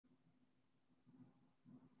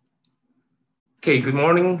Okay, good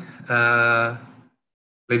morning,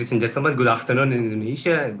 ladies and gentlemen. Good afternoon in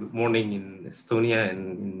Indonesia, good morning in Estonia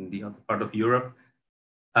and in the other part of Europe.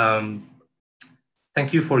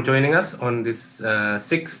 Thank you for joining us on this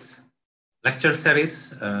sixth lecture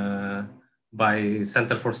series by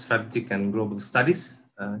Center for Strategic and Global Studies,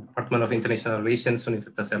 Department of International Relations,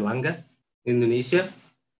 Universitas Erlangga, Indonesia.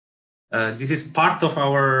 This is part of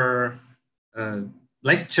our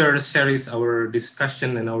lecture series, our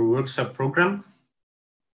discussion and our workshop program,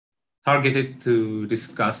 targeted to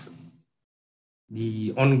discuss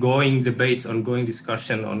the ongoing debates, ongoing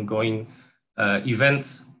discussion, ongoing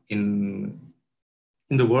events in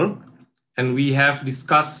the world. And we have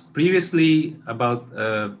discussed previously about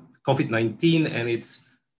COVID-19 and its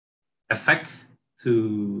effect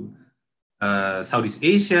to Southeast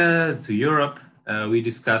Asia, to Europe. We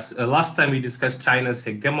discussed, last time we discussed China's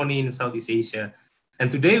hegemony in Southeast Asia. And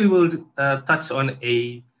today we will touch on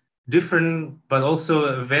a different, but also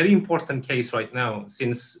a very important case right now,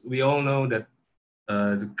 since we all know that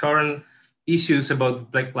the current issues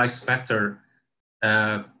about Black Lives Matter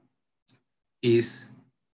is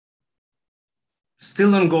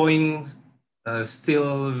still ongoing,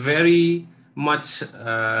 still very much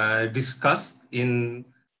discussed in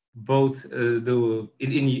both in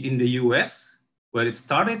the US, where it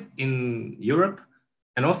started, in Europe,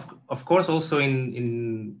 and of course also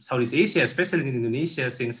in Southeast Asia, especially in Indonesia,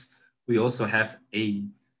 since we also have a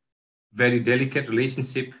very delicate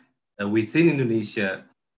relationship within Indonesia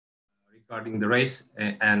regarding the race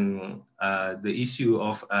and the issue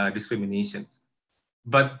of discriminations.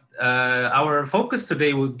 But our focus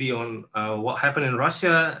today would be on what happened in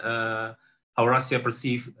Russia, how Russia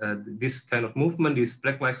perceived this kind of movement, this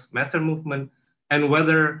Black Lives Matter movement, and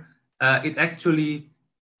whether it actually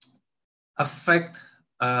affect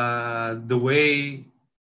the way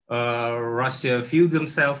Russia viewed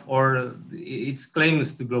themselves or its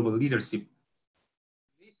claims to global leadership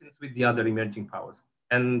relations with the other emerging powers.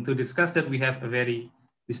 And to discuss that, we have a very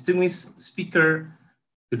distinguished speaker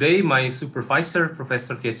today, my supervisor,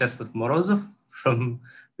 Professor Vyacheslav Morozov from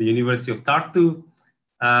the University of Tartu.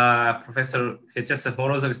 Professor Vyacheslav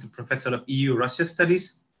Morozov is the professor of EU-Russia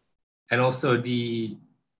Studies and also the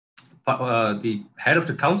head of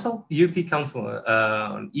the council, UT Council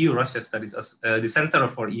on EU-Russia Studies, the Center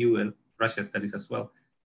for EU and Russia Studies as well.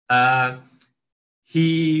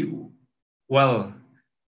 He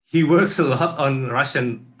works a lot on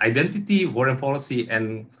Russian identity, foreign policy,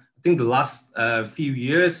 and I think the last few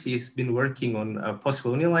years he's been working on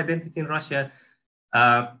post-colonial identity in Russia,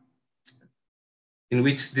 in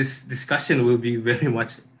which this discussion will be very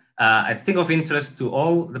much, I think, of interest to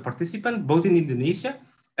all the participants, both in Indonesia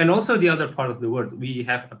and also the other part of the world. We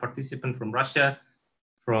have a participant from Russia,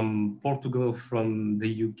 from Portugal, from the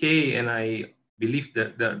UK, and I believe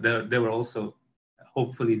that there were also,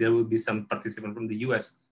 hopefully there will be some participants from the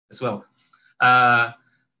US as well. I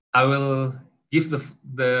will give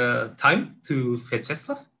the time to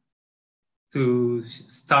Vyacheslav to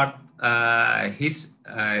start his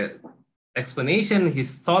explanation,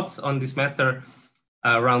 his thoughts on this matter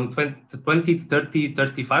around 20 to 30,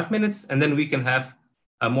 35 minutes, and then we can have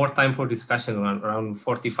more time for discussion, around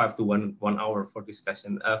 45 to 1 hour for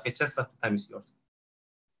discussion. Vyacheslav, the time is yours.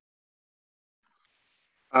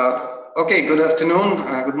 Okay, good afternoon,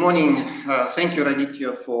 good morning. Thank you,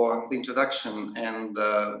 Raditya, for the introduction and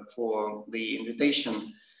for the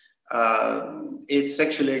invitation. It's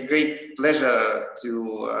actually a great pleasure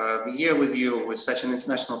to be here with you with such an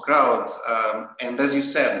international crowd. And as you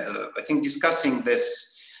said, I think discussing this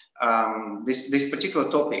this particular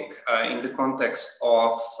topic in the context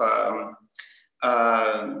of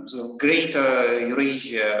sort of greater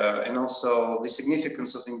Eurasia and also the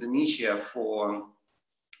significance of Indonesia for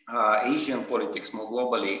Asian politics more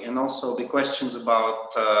globally, and also the questions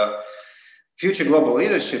about future global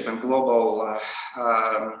leadership and global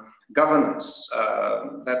governance.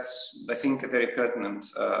 That's, I think, a very pertinent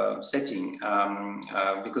setting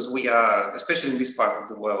because we are, especially in this part of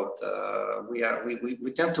the world,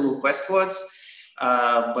 we tend to look westwards,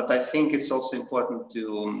 but I think it's also important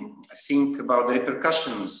to think about the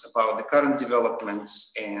repercussions, about the current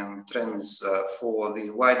developments and trends for the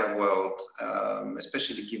wider world,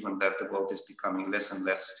 especially given that the world is becoming less and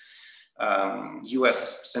less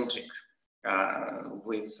US-centric,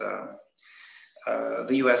 with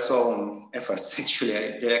the US own efforts actually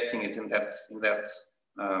directing it in that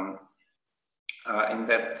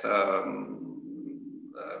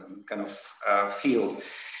kind of field.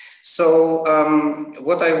 So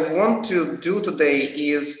what I want to do today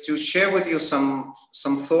is to share with you some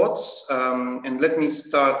thoughts, and let me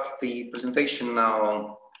start the presentation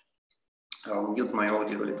now I'll mute my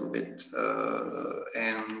audio a little bit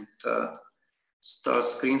and start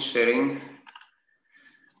screen sharing.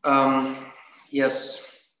 Yes.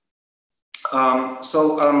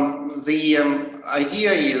 The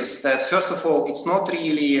idea is that, first of all, it's not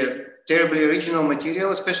really a terribly original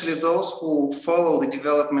material, especially those who follow the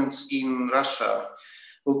developments in Russia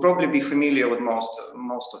will probably be familiar with most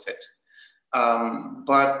of it.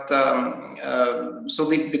 So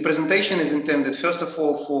the presentation is intended, first of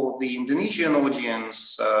all, for the Indonesian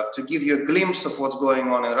audience to give you a glimpse of what's going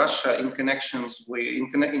on in Russia in connection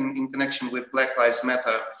with Black Lives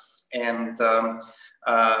Matter and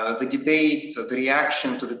the debate, the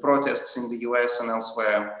reaction to the protests in the US and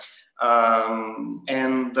elsewhere.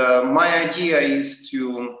 My idea is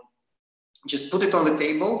to just put it on the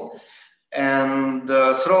table and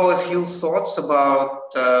throw a few thoughts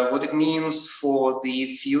about what it means for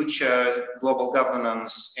the future global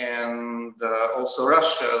governance and also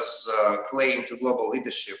Russia's claim to global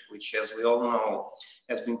leadership, which, as we all know,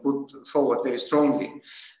 has been put forward very strongly.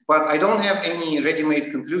 But I don't have any ready-made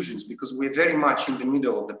conclusions because we're very much in the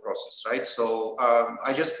middle of the process, right? So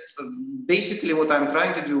I just, basically what I'm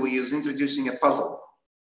trying to do is introducing a puzzle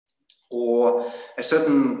or a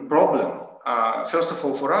certain problem, first of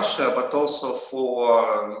all for Russia, but also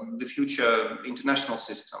for the future international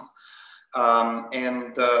system. I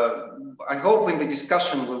hope in the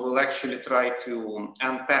discussion we will actually try to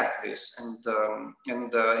unpack this and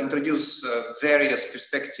introduce various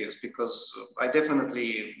perspectives, because I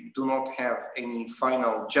definitely do not have any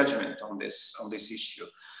final judgment on this issue.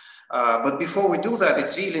 But before we do that,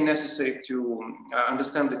 it's really necessary to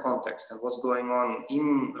understand the context and what's going on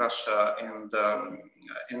in Russia and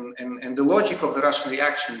the logic of the Russian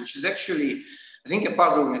reaction, which is actually, I think, a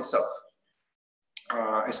puzzle in itself.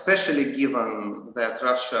 Especially given that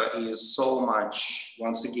Russia is so much,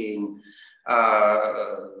 once again,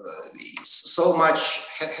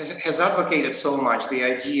 has advocated so much the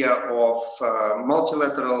idea of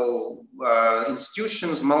multilateral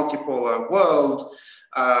institutions, multipolar world,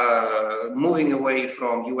 moving away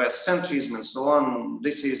from US centrism and so on.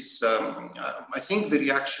 This is, I think, the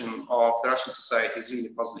reaction of the Russian society is really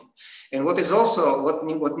puzzling. And what is also,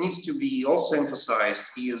 what needs to be also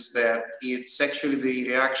emphasized is that it's actually the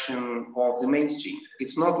reaction of the mainstream.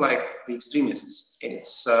 It's not like the extremists.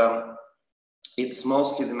 It's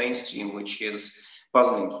mostly the mainstream which is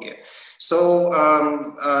puzzling here. So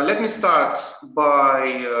let me start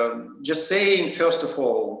by just saying, first of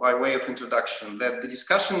all, by way of introduction, that the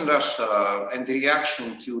discussion in Russia and the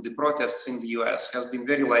reaction to the protests in the US has been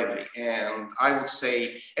very lively, and I would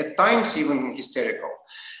say at times even hysterical.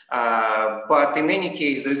 But in any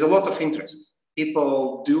case, there is a lot of interest.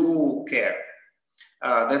 People do care.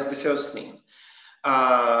 That's the first thing.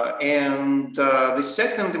 The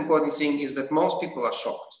second important thing is that most people are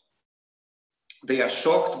shocked. They are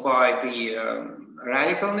shocked by the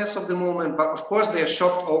radicalness of the movement, but of course they are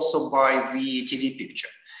shocked also by the TV picture.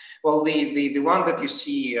 Well, the one that you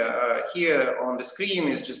see here on the screen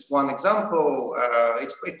is just one example.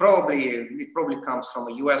 It probably comes from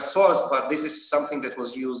a US source, but this is something that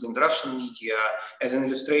was used in the Russian media as an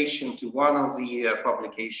illustration to one of the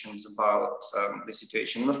publications about the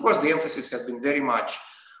situation. And of course, the emphasis has been very much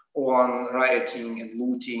on rioting and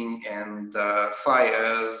looting and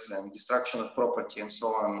fires and destruction of property and so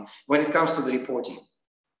on. When it comes to the reporting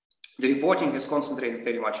is concentrated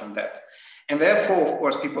very much on that. And therefore, of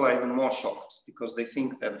course, people are even more shocked because they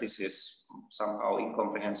think that this is somehow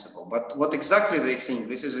incomprehensible. But what exactly they think,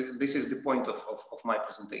 this is the point of my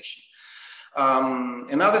presentation.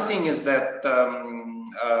 Another thing is that,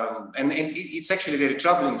 and it's actually very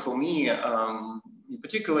troubling for me, in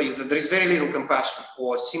particular, is that there is very little compassion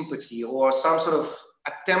or sympathy or some sort of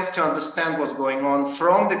attempt to understand what's going on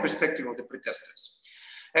from the perspective of the protesters.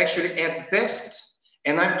 Actually, at best,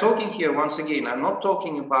 and I'm talking here once again, I'm not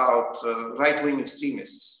talking about right-wing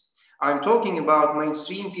extremists. I'm talking about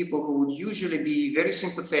mainstream people who would usually be very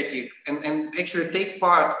sympathetic and actually take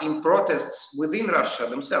part in protests within Russia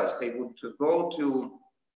themselves. They would go to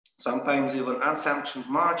sometimes even unsanctioned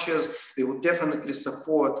marches. They would definitely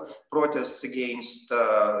support protests against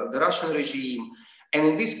the Russian regime. And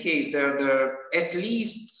in this case, they're at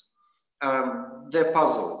least, they're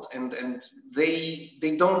puzzled and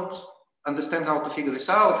they don't understand how to figure this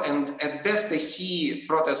out. And at best, they see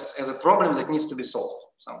protests as a problem that needs to be solved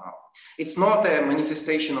somehow. It's not a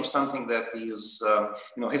manifestation of something that is,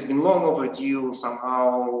 has been long overdue,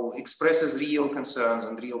 somehow expresses real concerns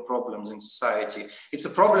and real problems in society. It's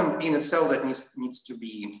a problem in itself that needs to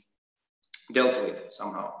be dealt with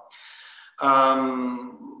somehow.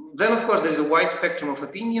 Then, of course, there is a wide spectrum of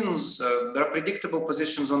opinions. There are predictable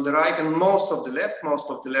positions on the right, and most of the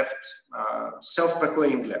left,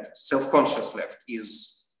 self-proclaimed left, self-conscious left,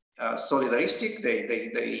 is solidaristic.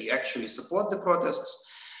 They actually support the protests.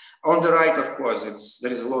 On the right, of course,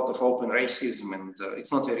 there is a lot of open racism, and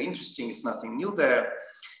it's not very interesting. It's nothing new there.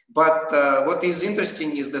 But what is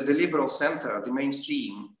interesting is that the liberal center, the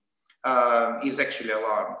mainstream, is actually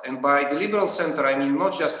alarmed. And by the liberal center, I mean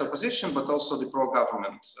not just opposition, but also the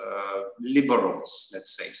pro-government liberals,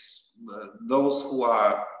 let's say, those who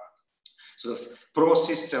are sort of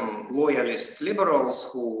pro-system loyalist liberals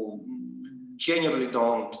who generally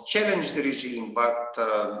don't challenge the regime, but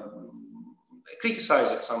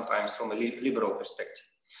criticize it sometimes from a liberal perspective.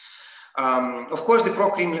 Of course, the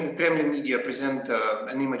pro-Kremlin media present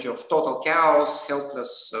an image of total chaos,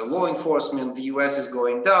 helpless law enforcement, the US is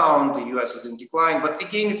going down, the US is in decline, but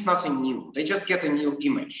again, it's nothing new. They just get a new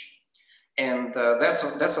image. And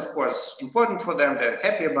that's of course important for them. They're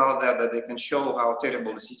happy about that they can show how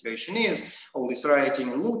terrible the situation is, all this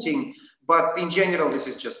rioting and looting. But in general, this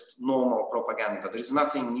is just normal propaganda. There is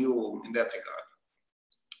nothing new in that regard.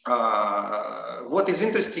 What is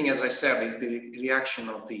interesting, as I said, is the reaction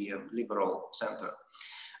of the liberal center.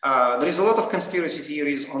 There is a lot of conspiracy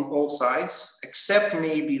theories on all sides, except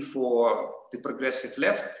maybe for the progressive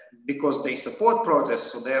left, because they support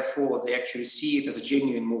protests, so therefore they actually see it as a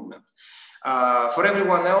genuine movement. For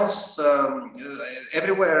everyone else,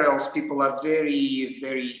 everywhere else, people are very,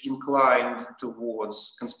 very inclined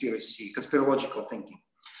towards conspirological thinking.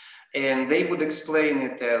 And they would explain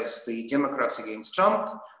it as the Democrats against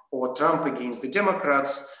Trump, or Trump against the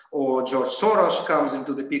Democrats, or George Soros comes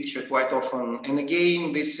into the picture quite often. And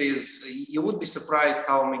again, this is, you would be surprised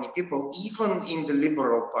how many people, even in the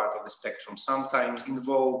liberal part of the spectrum, sometimes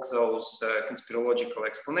invoke those conspirological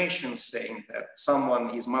explanations, saying that someone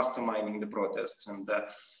is masterminding the protests.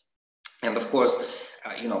 And of course,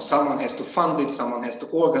 you know, someone has to fund it, someone has to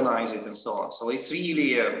organize it, and so on. So it's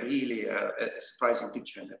really a surprising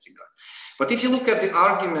picture in that regard. But if you look at the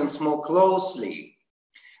arguments more closely,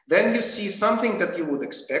 then you see something that you would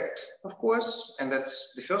expect, of course, and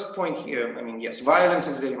that's the first point here. I mean, yes, violence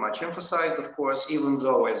is very much emphasized, of course, even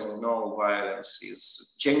though, as you know, violence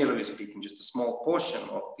is, generally speaking, just a small portion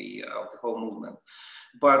of the whole movement.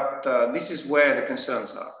 But this is where the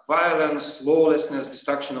concerns are. Violence, lawlessness,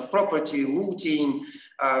 destruction of property, looting.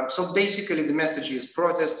 So basically the message is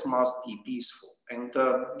protests must be peaceful. And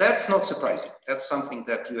that's not surprising. That's something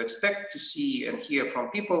that you expect to see and hear from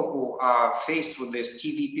people who are faced with this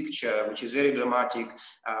TV picture, which is very dramatic,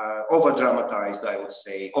 over-dramatized, I would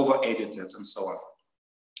say, over-edited, and so on.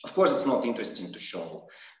 Of course, it's not interesting to show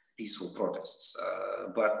peaceful protests,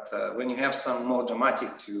 but when you have some more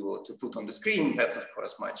dramatic to put on the screen, that's of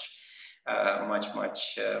course much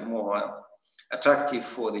more attractive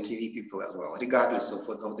for the TV people as well, regardless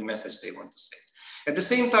of the message they want to say. At the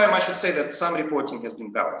same time, I should say that some reporting has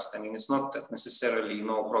been balanced. I mean, it's not that necessarily, you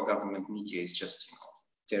know, pro-government media is just, you know,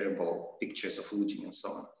 terrible pictures of looting and so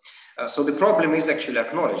on. So the problem is actually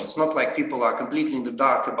acknowledged. It's not like people are completely in the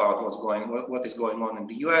dark about what is going on in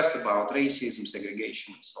the US, about racism,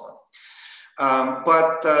 segregation, and so on.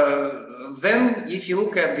 But then, if you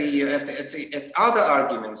look at other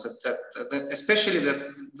arguments, especially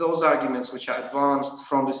those arguments which are advanced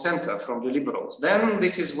from the center, from the liberals, then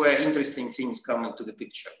this is where interesting things come into the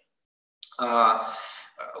picture.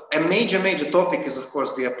 A major topic is, of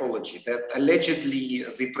course, the apology that allegedly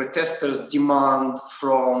the protesters demand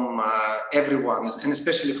from everyone, and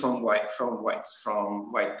especially from white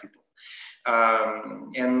people.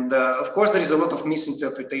 Of course, there is a lot of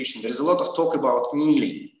misinterpretation. There is a lot of talk about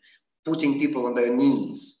kneeling, putting people on their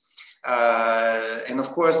knees. And of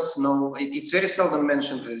course, no, it's very seldom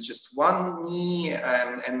mentioned that it's just one knee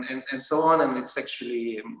and so on, and it's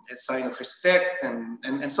actually a sign of respect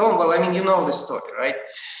and so on. Well, I mean, you know the story, right?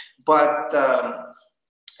 But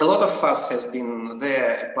a lot of fuss has been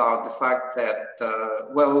there about the fact that,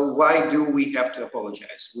 well, why do we have to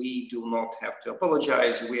apologize? We do not have to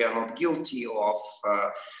apologize. We are not guilty of,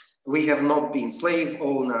 we have not been slave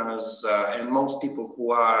owners, and most people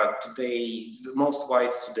who are today, most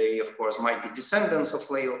whites today, of course, might be descendants of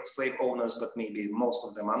slave owners, but maybe most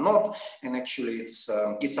of them are not. And actually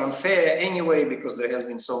it's unfair anyway, because there has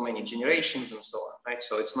been so many generations and so on, right?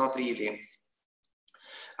 So it's not really,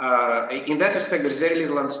 in that respect, there's very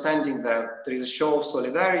little understanding that there is a show of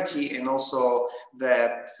solidarity, and also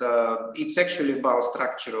that it's actually about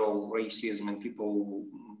structural racism and people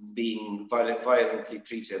being violently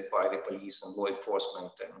treated by the police and law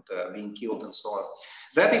enforcement and being killed and so on.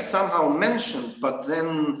 That is somehow mentioned, but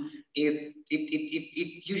then it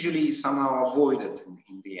it usually is somehow avoided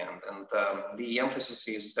in the end. And the emphasis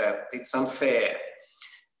is that it's unfair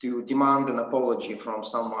to demand an apology from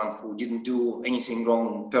someone who didn't do anything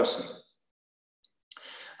wrong personally.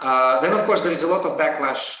 Then, of course, there is a lot of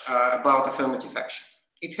backlash about affirmative action.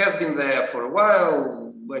 It has been there for a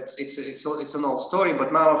while, but it's an old story,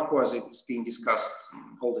 but now, of course, it's being discussed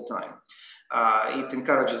all the time. It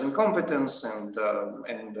encourages incompetence, and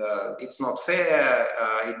it's not fair.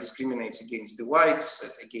 It discriminates against the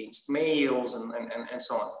whites, against males, and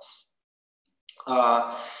so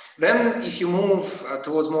on. Then, if you move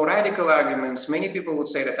towards more radical arguments, many people would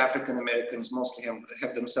say that African Americans mostly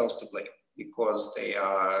have themselves to blame, because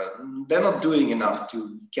they're not doing enough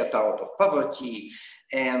to get out of poverty.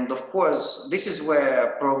 And of course, this is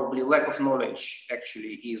where probably lack of knowledge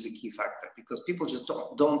actually is a key factor, because people just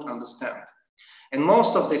don't understand. And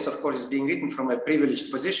most of this, of course, is being written from a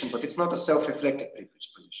privileged position, but it's not a self-reflected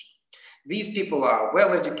privileged position. These people are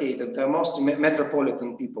well-educated. They're mostly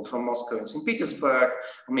metropolitan people from Moscow and St. Petersburg,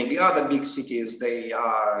 or maybe other big cities. They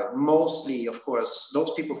are mostly, of course,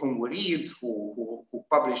 those people whom we read, who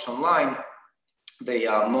publish online. They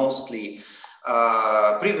are mostly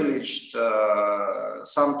privileged.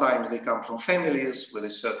 Sometimes they come from families with a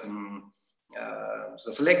certain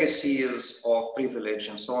sort of legacies of privilege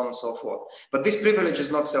and so on and so forth. But this privilege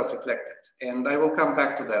is not self-reflected. And I will come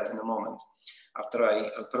back to that in a moment after I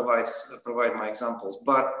provide my examples.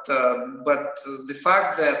 But the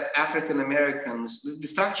fact that African Americans, the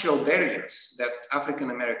structural barriers that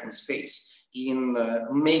African Americans face in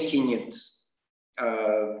making it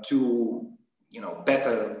to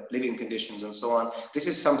better living conditions and so on, this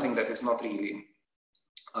is something that is not really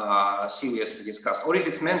seriously discussed. Or if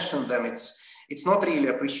it's mentioned, then it's not really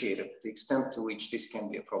appreciated, the extent to which this can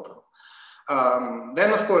be a problem.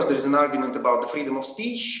 Then, of course, there is an argument about the freedom of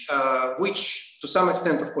speech, which to some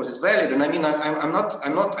extent, of course, is valid. And I mean,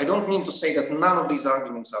 I don't mean to say that none of these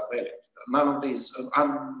arguments are valid. None of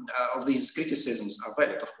these criticisms are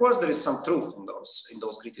valid. Of course, there is some truth in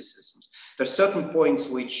those criticisms. There are certain points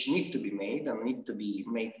which need to be made and need to be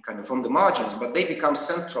made kind of on the margins, but they become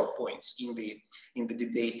central points in the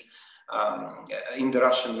debate in the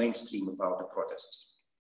Russian mainstream about the protests.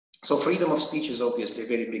 So freedom of speech is obviously a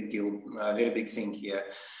very big deal, a very big thing here.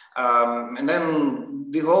 And then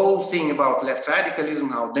the whole thing about left radicalism,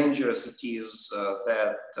 how dangerous it is,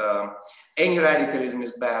 that any radicalism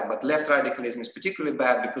is bad, but left radicalism is particularly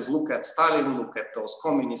bad because look at Stalin, look at those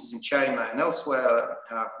communists in China and elsewhere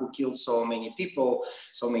who killed so many people,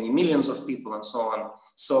 so many millions of people and so on.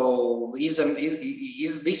 So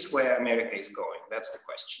is this where America is going? That's the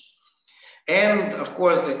question. And of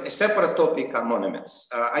course, a separate topic are monuments.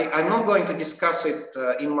 I'm not going to discuss it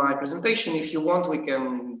in my presentation. If you want, we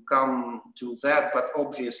can come to that, but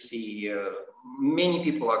obviously many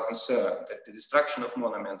people are concerned that the destruction of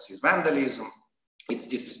monuments is vandalism, it's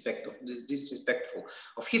disrespectful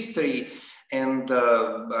of history, and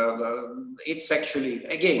it's actually,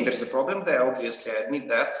 again, there's a problem there, obviously, I admit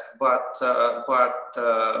that, but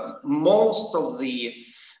most of the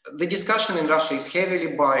discussion in Russia is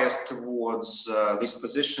heavily biased towards this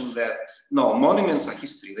position that, no, monuments are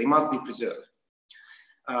history, they must be preserved.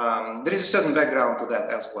 There is a certain background to that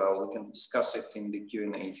as well. We can discuss it in the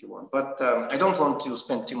Q&A if you want, but I don't want to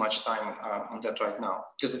spend too much time on that right now,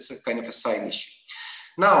 because it's a kind of a side issue.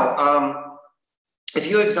 Now, a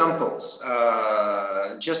few examples,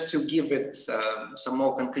 just to give it some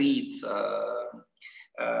more concrete,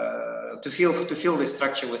 to fill the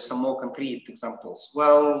structure with some more concrete examples.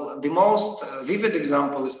 Well, the most vivid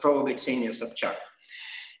example is probably Ksenia Sobchak.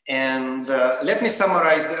 And let me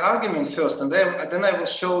summarize the argument first, and then I will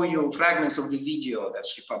show you fragments of the video that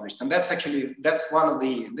she published. And that's one of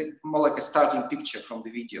the more like a starting picture from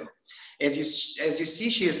the video. As you see,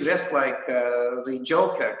 she is dressed like the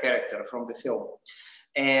Joker character from the film.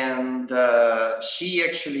 And she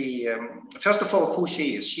actually, first of all, who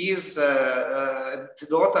she is. She is the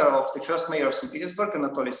daughter of the first mayor of St. Petersburg,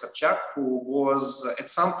 Anatoly Sobchak, who was at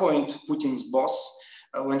some point Putin's boss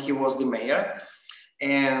when he was the mayor.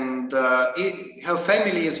 And her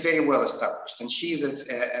family is very well established, and she is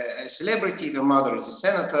a celebrity. Her mother is a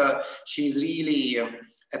senator. She's really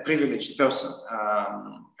a privileged person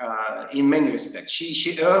in many respects.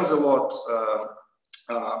 She earns a lot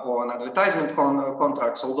on advertisement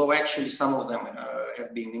contracts, although actually some of them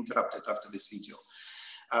have been interrupted after this video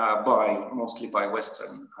mostly by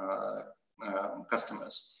Western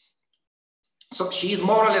customers. So she is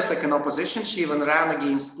more or less like an opposition. She even ran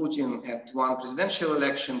against Putin at one presidential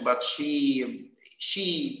election, but she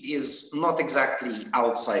she is not exactly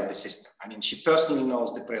outside the system. I mean, she personally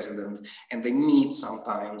knows the president, and they meet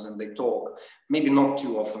sometimes and they talk, maybe not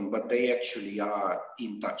too often, but they actually are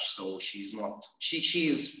in touch. So she's not,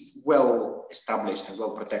 she's well established and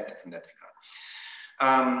well protected in that regard.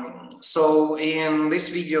 So in this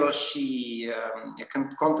video, she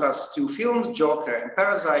contrasts two films, Joker and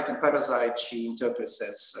Parasite. And Parasite she interprets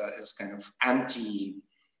as kind of anti-left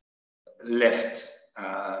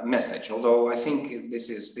message, although I think this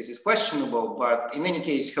is questionable. But in any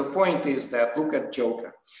case, her point is that look at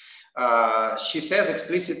Joker. She says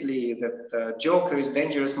explicitly that Joker is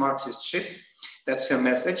dangerous Marxist shit. That's her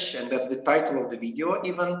message, and that's the title of the video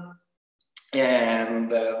even.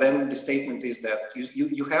 And then the statement is that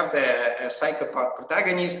you have the psychopath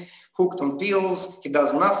protagonist hooked on pills, he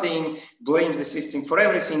does nothing, blames the system for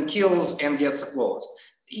everything, kills and gets applause.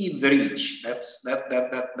 Eat the rich, that's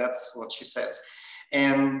what she says.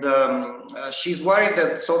 And she's worried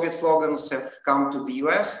that Soviet slogans have come to the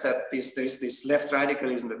US, that there's this left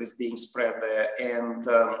radicalism that is being spread there. And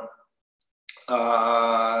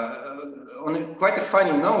on quite a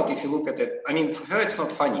funny note, if you look at it, I mean, for her it's not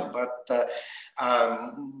funny, but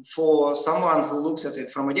for someone who looks at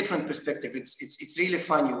it from a different perspective, it's really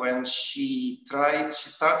funny when she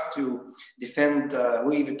starts to defend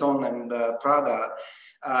Louis Vuitton and Prada.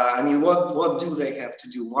 I mean, what do they have to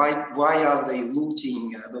do? Why are they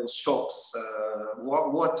looting those shops?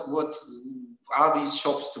 What are these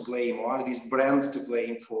shops to blame, or are these brands to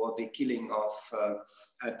blame for the killing of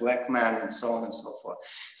a black man, and so on and so forth?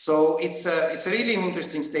 So it's a really an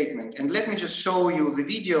interesting statement. And let me just show you the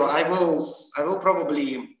video. I will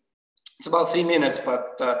probably, it's about 3 minutes,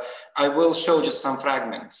 but I will show just some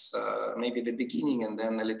fragments, maybe the beginning and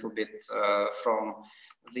then a little bit from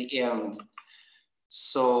the end.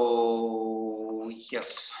 So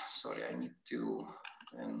yes, sorry, I need to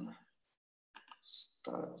then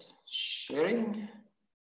start sharing.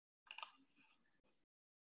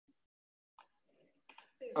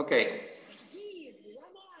 Okay.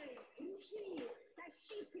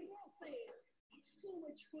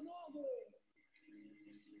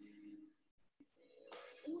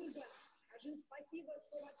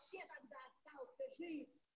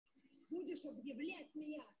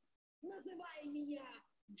 Называй меня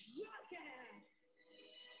Джокер!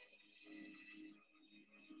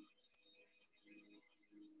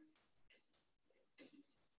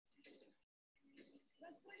 За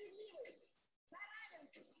справедливость, за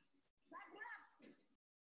равенство, за братство,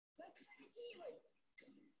 за справедливость,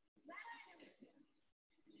 за равенство,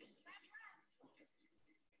 за братство.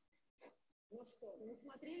 Ну что, не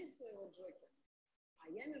смотрели своего Джокера? А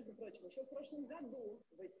я, между прочим, еще в прошлом году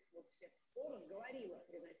в этих вот всех спорах говорила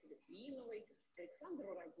о Ренате Литвиновой,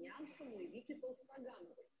 Александру Роднянскому и Вике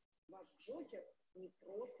Толстогановой. Ваш Джокер не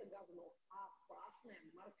просто говно, а опасное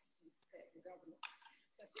марксистское говно.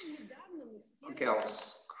 Совсем недавно мы все... Okay, I'll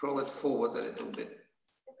scroll it forward a little bit.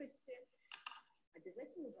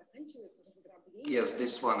 Обязательно заканчивается разграблением... Yes,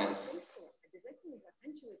 this one is... Обязательно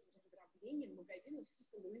заканчивается разграблением магазинов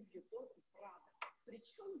типа Louis Vuitton и Prada.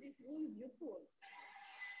 Причем здесь Louis Vuitton?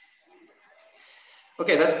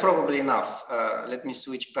 Okay, that's probably enough. Let me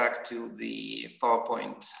switch back to the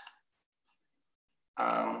PowerPoint.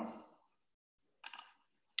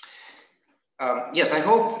 Yes, I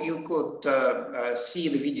hope you could see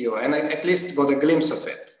the video and at least got a glimpse of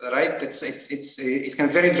it. Right? It's kind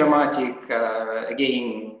of very dramatic.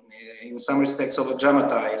 Again, in some respects, over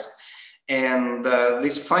dramatized. And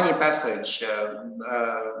this funny passage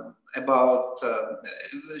about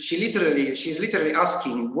she's literally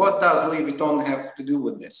asking, what does Louis Vuitton have to do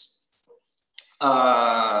with this?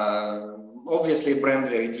 Obviously, a brand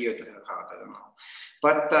very dear to her heart. I don't know,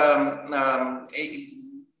 but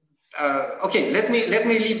okay. Let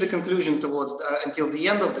me leave the conclusion towards until the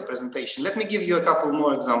end of the presentation. Let me give you a couple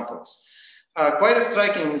more examples. Quite a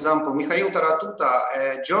striking example, Mikhail Taratuta,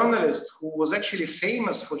 a journalist who was actually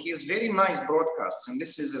famous for his very nice broadcasts. And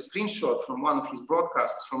this is a screenshot from one of his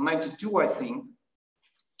broadcasts from '92, I think.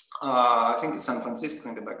 I think it's San Francisco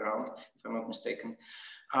in the background, if I'm not mistaken.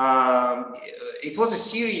 It was a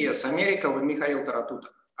series, America with Mikhail Taratuta,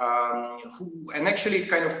 and actually it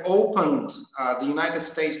kind of opened the United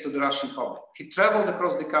States to the Russian public. He traveled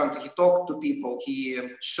across the country, he talked to people, he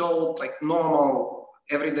showed like normal,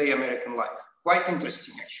 everyday American life. Quite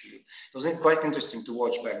interesting, actually. It was quite interesting to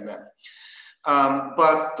watch back then.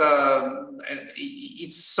 But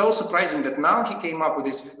it's so surprising that now he came up with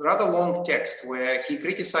this rather long text where he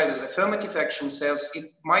criticizes affirmative action, says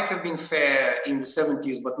it might have been fair in the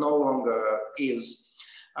 70s, but no longer is.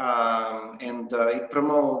 And it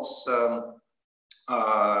promotes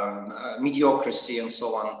mediocrity and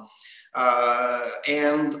so on.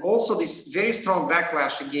 And also this very strong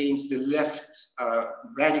backlash against the left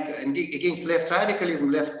against left radicalism,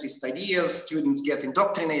 leftist ideas. Students get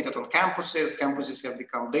indoctrinated on campuses. Campuses have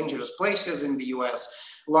become dangerous places in the US.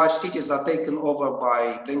 Large cities are taken over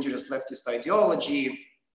by dangerous leftist ideology.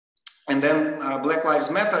 And then Black Lives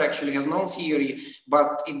Matter actually has no theory,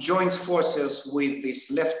 but it joins forces with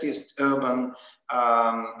this leftist, urban,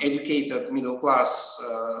 educated, middle class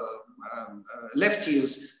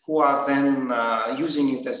lefties who are then using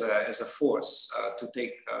it as a force to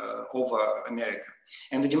take over America.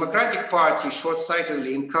 And the Democratic Party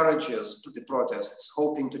short-sightedly encourages the protests,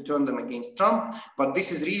 hoping to turn them against Trump, but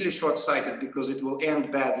this is really short-sighted because it will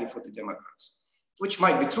end badly for the Democrats, which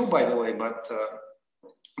might be true, by the way, but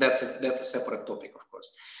that's a separate topic, of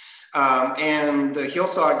course. And he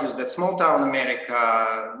also argues that small town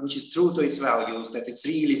America, which is true to its values, that it's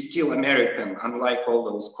really still American, unlike all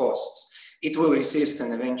those costs, it will resist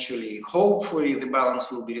and eventually, hopefully, the balance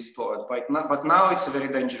will be restored. But now it's a very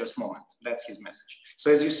dangerous moment. That's his message. So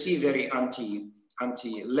as you see, very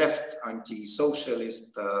anti-left,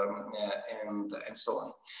 anti-socialist, and so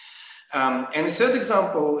on. And the third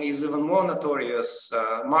example is even more notorious.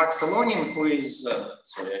 Mark Salonin, who is,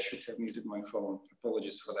 sorry, I should have muted my phone.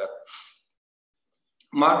 Apologies for that.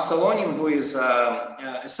 Mark Salonin, who is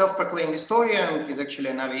a self-proclaimed historian, he's actually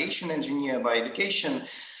an aviation engineer by education,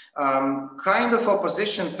 kind of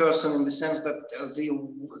opposition person in the sense that the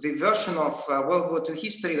version of World War II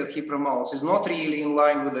history that he promotes is not really in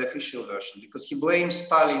line with the official version, because he blames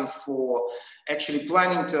Stalin for actually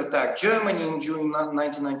planning to attack Germany in June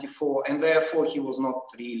 1994, and therefore he was not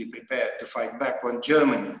really prepared to fight back when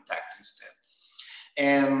Germany attacked instead.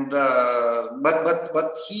 And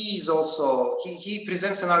but he is also he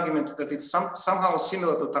presents an argument that it's somehow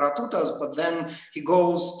similar to Taratutas, but then he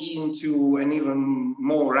goes into an even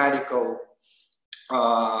more radical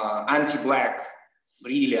anti-black,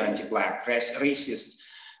 really anti-black, racist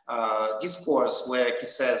discourse, where he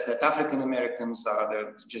says that African Americans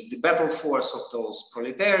are just the battle force of those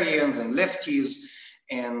proletarians and lefties,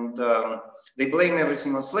 and they blame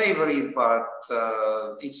everything on slavery, but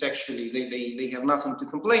it's actually, they have nothing to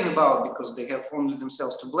complain about because they have only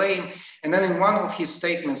themselves to blame. And then in one of his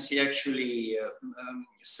statements, he actually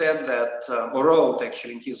said that, or wrote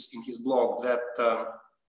actually in his blog, that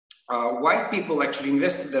white people actually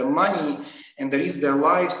invested their money and they risked their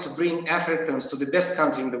lives to bring Africans to the best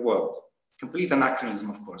country in the world. Complete anachronism,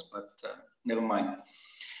 of course, but never mind.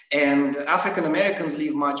 And African Americans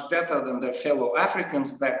live much better than their fellow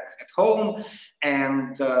Africans back at home,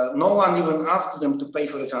 and no one even asks them to pay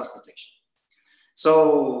for the transportation.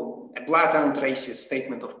 So a blatant racist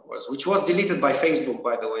statement, of course, which was deleted by Facebook,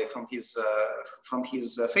 by the way, from his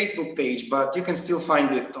Facebook page, but you can still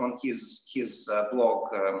find it on his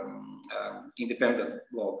blog, independent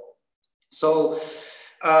blog. So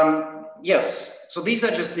yes, so these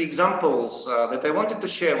are just the examples that I wanted to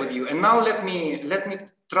share with you. And now let me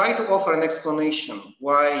try to offer an explanation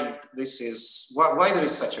why there is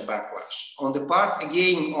such a backlash on the part,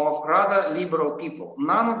 again, of rather liberal people.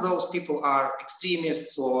 None of those people are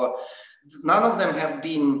extremists, or none of them have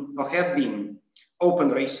been or had been open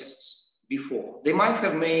racists before. They might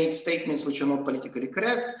have made statements which are not politically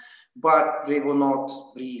correct, but they were not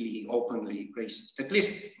really openly racist. At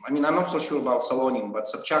least, I mean, I'm not so sure about Salonin, but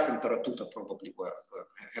Sobchak and Taratuta probably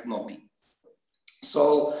had not been.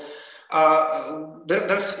 So there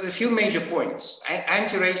are a few major points.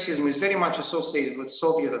 Anti-racism is very much associated with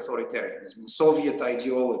Soviet authoritarianism, Soviet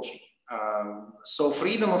ideology. So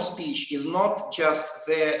freedom of speech is not just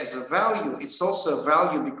there as a value, it's also a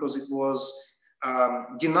value because it was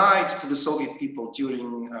denied to the Soviet people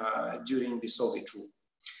during the Soviet rule.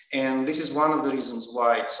 And this is one of the reasons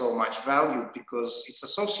why it's so much valued, because it's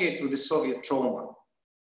associated with the Soviet trauma.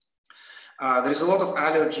 There is a lot of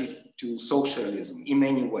allergy to socialism in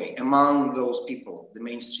any way among those people, the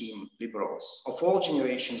mainstream liberals of all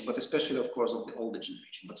generations, but especially, of course, of the older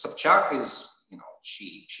generation. But Sobchak is, you know,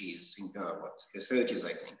 she is in her, her 30s,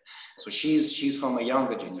 I think. So she's from a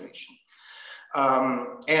younger generation.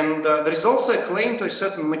 And there is also a claim to a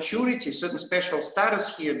certain maturity, certain special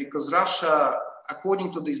status here, because Russia,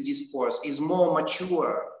 according to this discourse, is more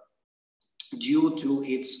mature due to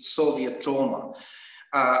its Soviet trauma.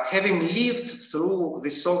 Having lived through the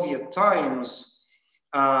Soviet times,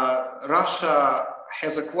 Russia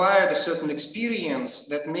has acquired a certain experience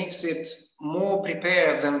that makes it more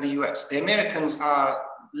prepared than the US. The Americans are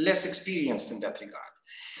less experienced in that regard.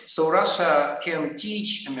 So Russia can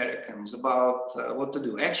teach Americans about what to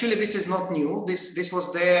do. Actually, this is not new. This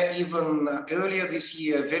was there even earlier this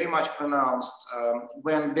year, very much pronounced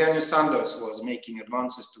when Bernie Sanders was making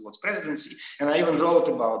advances towards presidency. And I even wrote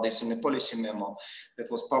about this in a policy memo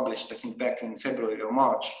that was published, I think, back in February or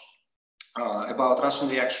March. About Russian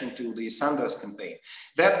reaction to the Sanders campaign.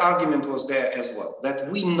 That argument was there as well,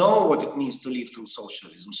 that we know what it means to live through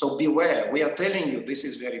socialism. So beware, we are telling you this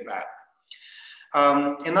is very bad.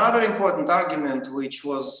 Another important argument, which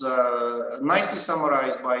was nicely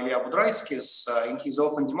summarized by Ilya Budraitskis in his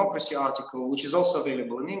Open Democracy article, which is also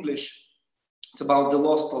available in English, it's about the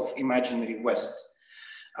loss of imaginary West.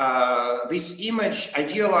 This image,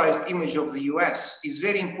 idealized image of the US is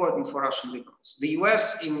very important for Russian liberals. The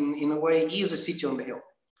US, in a way, is a city on the hill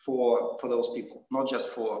for those people, not just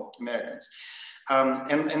for Americans.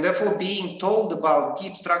 And therefore being told about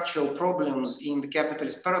deep structural problems in the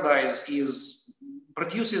capitalist paradise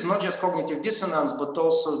produces not just cognitive dissonance, but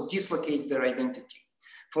also dislocates their identity.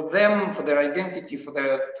 For them, for their identity, for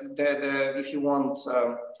their if you want,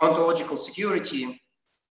 ontological security,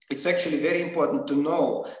 it's actually very important to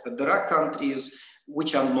know that there are countries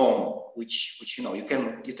which are normal, which you know you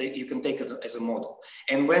can take it as a model.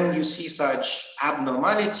 And when you see such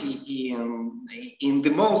abnormality in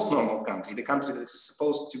the most normal country, the country that is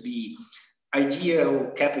supposed to be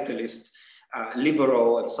ideal, capitalist,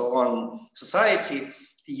 liberal, and so on society,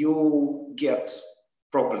 you get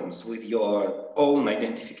problems with your own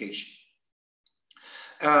identification.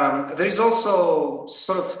 There is also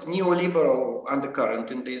sort of neoliberal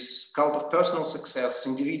undercurrent in this cult of personal success,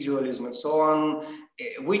 individualism, and so on,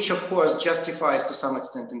 which of course justifies to some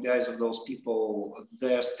extent in the eyes of those people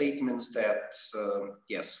their statements that,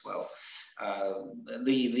 yes, well,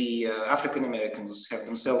 the African Americans have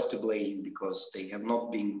themselves to blame because they have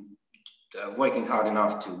not been working hard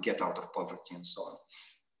enough to get out of poverty and so on.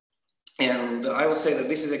 And I will say that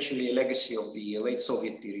this is actually a legacy of the late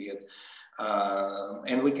Soviet period.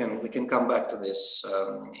 And we can come back to this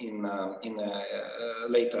in a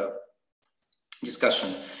later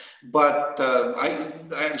discussion. But I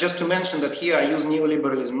just to mention that here I use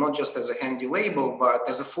neoliberalism not just as a handy label, but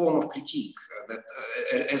as a form of critique,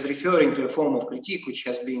 as referring to a form of critique which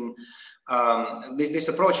has been, this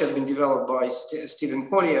approach has been developed by Stephen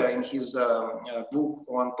Collier in his book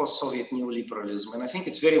on post-Soviet neoliberalism. And I think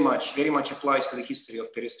it's very much applies to the history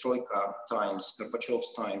of perestroika times,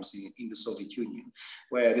 Gorbachev's times in the Soviet Union,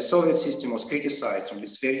 where the Soviet system was criticized from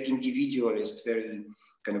this very individualist, very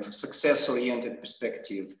kind of success-oriented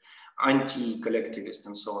perspective, anti-collectivist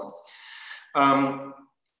and so on.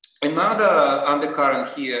 Another undercurrent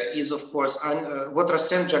here is, of course, what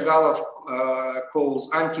Rasen Jagalov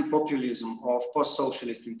calls anti-populism of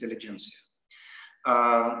post-socialist intelligentsia.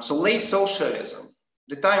 So late socialism,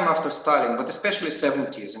 the time after Stalin, but especially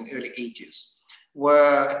 70s and early 80s,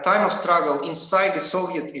 were a time of struggle inside the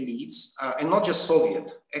Soviet elites, and not just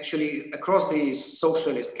Soviet, actually across the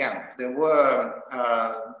socialist camp. There were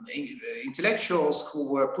intellectuals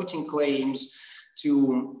who were putting claims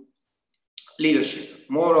to leadership,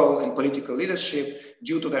 moral and political leadership,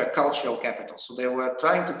 due to their cultural capital. So they were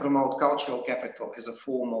trying to promote cultural capital as a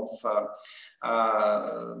form of,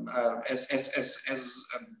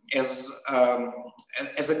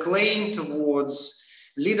 as a claim towards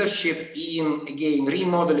leadership in, again,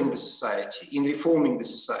 remodeling the society, in reforming the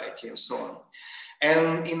society, and so on.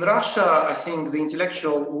 And in Russia, I think the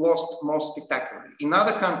intellectual lost most spectacularly. In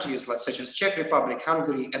other countries, like such as Czech Republic,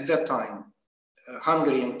 Hungary, at that time,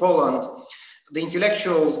 Hungary and Poland, the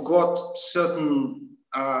intellectuals got certain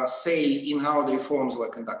say in how the reforms were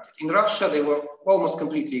conducted. In Russia, they were almost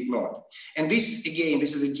completely ignored. And this, again,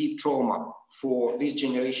 this is a deep trauma for this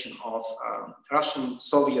generation of Russian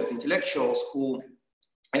Soviet intellectuals who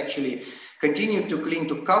actually continued to cling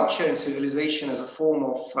to culture and civilization as a form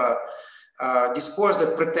of discourse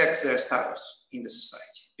that protects their status in the society.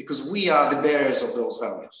 Because we are the bearers of those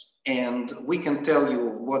values, and we can tell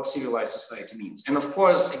you what civilized society means. And of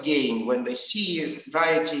course, again, when they see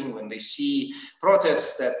rioting, when they see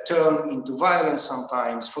protests that turn into violence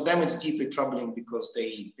sometimes, for them it's deeply troubling because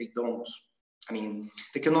they don't, I mean,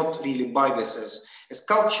 they cannot really buy this as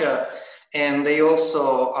culture. And they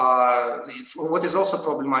also are, what is also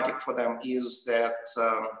problematic for them is that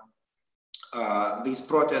these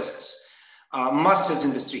protests are masses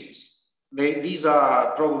in the streets. These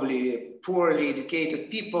are probably poorly educated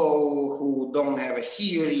people who don't have a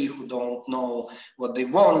theory, who don't know what they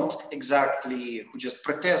want exactly, who just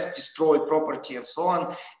protest, destroy property and so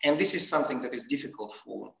on. And this is something that is difficult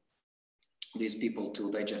for these people to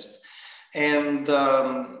digest. And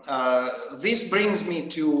this brings me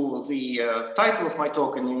to the title of my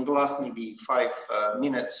talk, and in the last maybe 5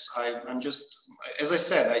 minutes, I'm just, as I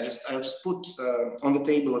said, I'll just put on the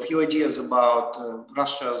table a few ideas about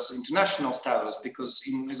Russia's international status, because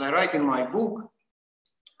as I write in my book,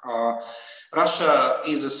 Russia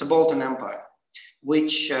is a subaltern empire,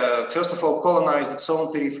 which first of all colonized its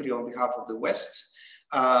own periphery on behalf of the West.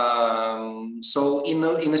 So in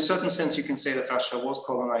a certain sense, you can say that Russia was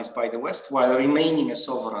colonized by the West while remaining a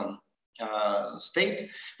sovereign state.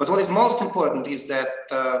 But what is most important is that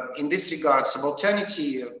in this regard,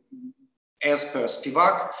 subalternity, as per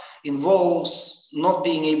Spivak, involves not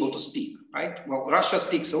being able to speak, right? Well, Russia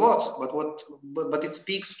speaks a lot, but it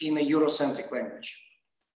speaks in a Eurocentric language.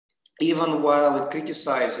 Even while it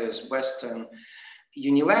criticizes Western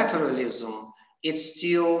unilateralism, it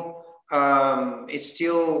still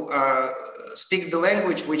speaks the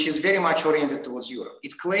language which is very much oriented towards Europe.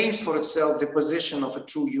 It claims for itself the position of a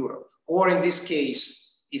true Europe, or in this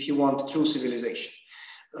case, if you want, true civilization.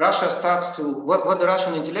 Russia starts to, what the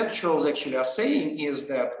Russian intellectuals actually are saying is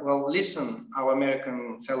that, well, listen, our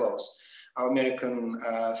American fellows, our American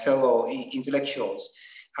fellow intellectuals,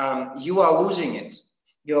 you are losing it.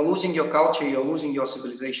 You're losing your culture, you're losing your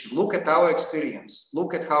civilization. Look at our experience.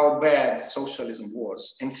 Look at how bad socialism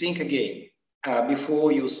was, and think again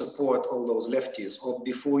before you support all those lefties, or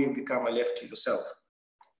before you become a lefty yourself.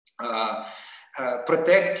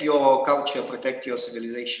 Protect your culture, protect your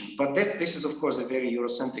civilization. But this is, of course, a very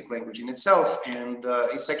Eurocentric language in itself, and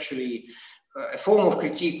it's actually a form of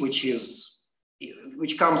critique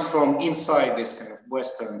which comes from inside this kind of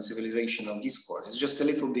Western civilizational discourse. It's just a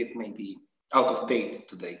little bit maybe out of date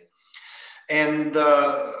today. And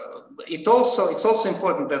it's also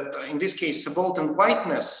important that in this case, subaltern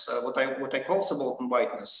whiteness, what I call subaltern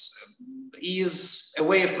whiteness, is a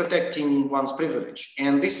way of protecting one's privilege.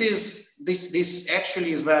 And this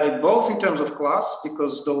actually is valid both in terms of class,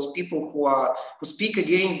 because those people who speak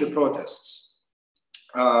against the protests,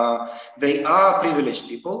 they are privileged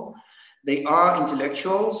people, they are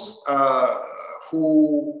intellectuals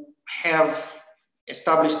who have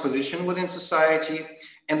established position within society,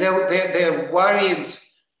 and they're worried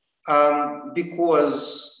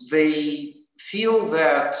because they feel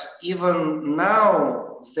that even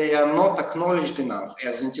now they are not acknowledged enough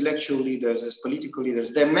as intellectual leaders, as political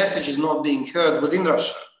leaders. Their message is not being heard within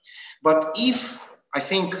Russia. But I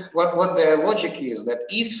think what their logic is that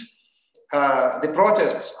if the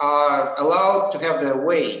protests are allowed to have their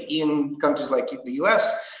way in countries like the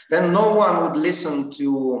US, then no one would listen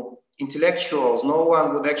to intellectuals, no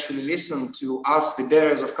one would actually listen to us, the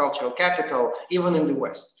bearers of cultural capital, even in the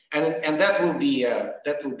West. And that will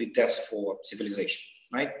be death for civilization,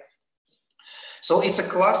 right? So it's a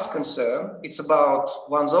class concern. It's about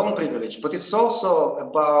one's own privilege, but it's also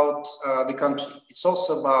about the country. It's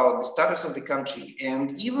also about the status of the country.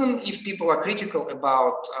 And even if people are critical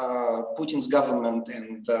about Putin's government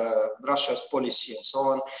and Russia's policy and so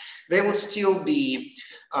on, they would still be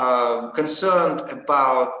concerned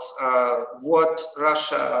about what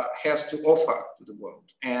Russia has to offer to the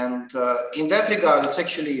world. And in that regard, it's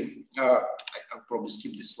actually, I'll probably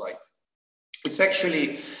skip this slide. It's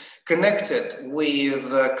actually connected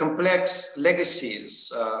with complex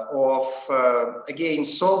legacies of, again,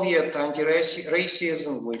 Soviet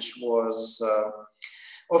anti-racism, which was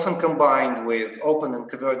often combined with open and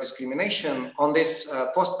covert discrimination. On this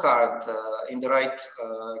postcard in the right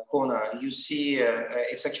corner, you see,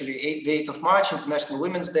 it's actually the 8th of March, International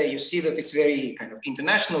Women's Day. You see that it's very kind of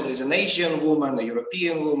international. There's an Asian woman, a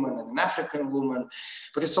European woman, and an African woman,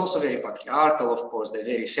 but it's also very patriarchal, of course. They're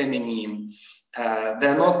very feminine.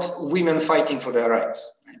 They're not women fighting for their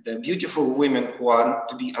rights. Right? They're beautiful women who are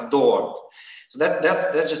to be adored. So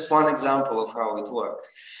that's just one example of how it works.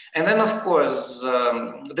 And then, of course,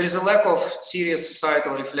 there is a lack of serious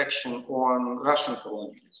societal reflection on Russian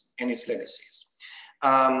colonialism and its legacies.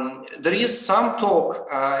 There is some talk,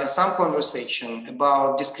 some conversation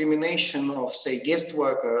about discrimination of, say, guest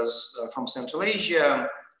workers from Central Asia,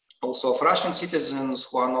 also of Russian citizens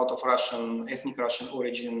who are not of ethnic Russian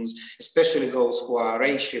origins, especially those who are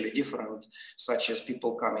racially different, such as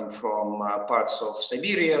people coming from parts of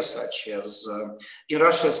Siberia, such as, in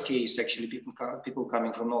Russia's case, actually people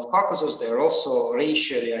coming from North Caucasus, they're also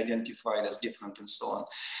racially identified as different and so on.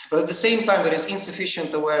 But at the same time, there is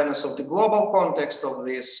insufficient awareness of the global context of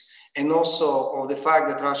this, and also of the fact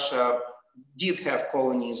that Russia did have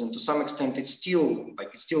colonies, and to some extent it still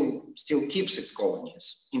keeps its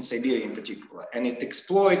colonies in Siberia in particular, and it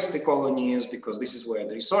exploits the colonies because this is where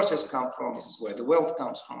the resources come from, this is where the wealth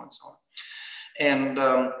comes from, and so on. And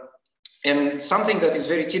And something that is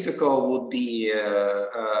very typical would be,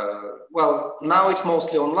 well, now it's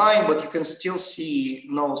mostly online, but you can still see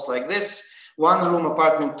notes like this: one-room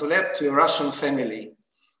apartment to let to a Russian family,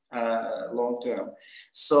 long term.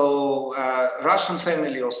 So Russian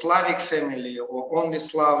family or Slavic family or only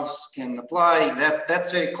Slavs can apply.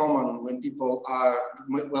 That's very common when people are,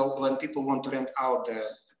 well, when people want to rent out their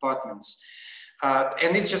apartments.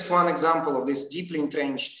 And it's just one example of this deeply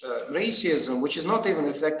entrenched racism, which is not even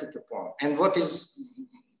reflected upon. And what is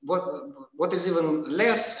even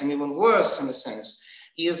less and even worse in a sense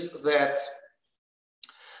is that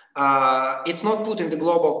it's not put in the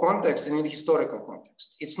global context and in the historical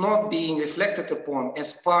context. It's not being reflected upon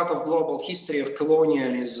as part of global history of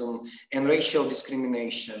colonialism and racial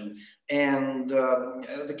discrimination and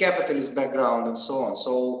the capitalist background and so on.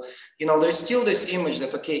 So, you know, there's still this image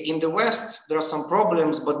that, okay, in the West, there are some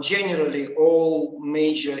problems, but generally all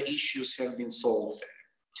major issues have been solved there.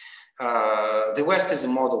 The West is a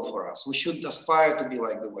model for us. We should aspire to be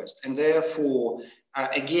like the West. And therefore,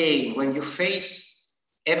 again, when you face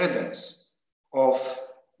evidence of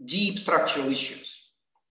deep structural issues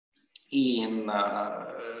in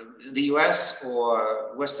the US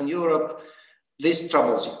or Western Europe, this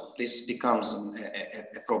troubles you. This becomes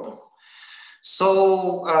a problem.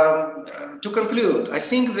 So to conclude, I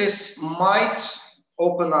think this might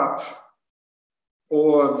open up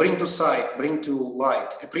or bring to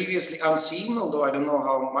light a previously unseen, although I don't know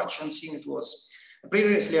how much unseen it was, a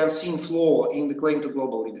previously unseen flaw in the claim to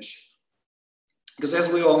global leadership. Because as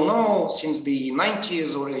we all know, since the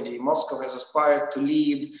 90s already, Moscow has aspired to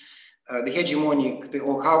lead the hegemonic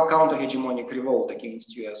or counter-hegemonic revolt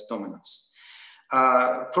against US dominance.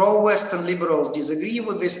 Pro-Western liberals disagree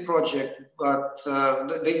with this project, but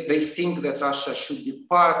they think that Russia should be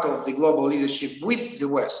part of the global leadership with the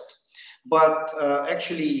West. But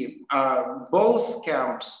actually, both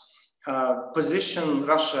camps position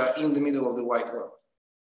Russia in the middle of the white world.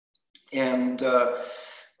 And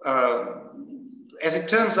as it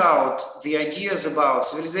turns out, the ideas about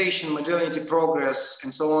civilization, modernity, progress,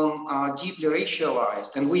 and so on are deeply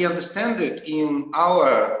racialized. And we understand it in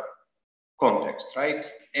our context, right?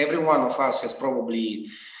 Every one of us has probably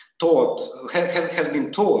has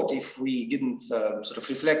been taught, if we didn't sort of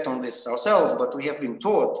reflect on this ourselves, but we have been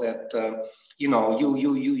taught that, you know,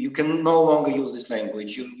 you can no longer use this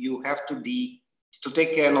language. You have to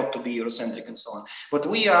take care not to be Eurocentric and so on. But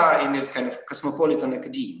we are in this kind of cosmopolitan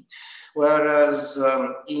academe. Whereas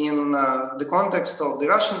in the context of the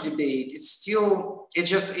Russian debate, it's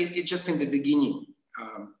just in the beginning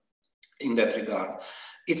in that regard.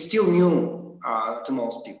 It's still new to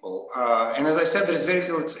most people. And as I said, there is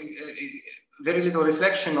very little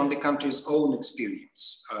reflection on the country's own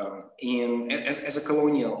experience as a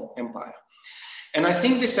colonial empire. And I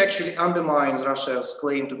think this actually undermines Russia's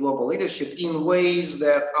claim to global leadership in ways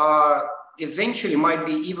that are eventually might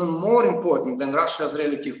be even more important than Russia's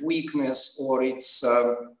relative weakness or its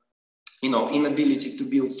inability to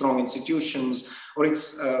build strong institutions or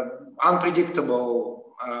its unpredictable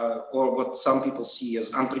or what some people see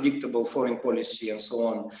as unpredictable foreign policy and so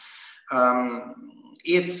on.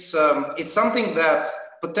 It's something that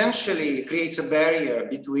potentially creates a barrier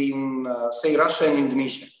between, say, Russia and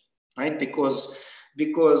Indonesia, right? Because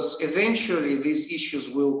eventually these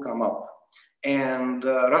issues will come up. And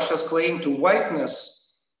Russia's claim to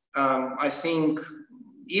whiteness, I think,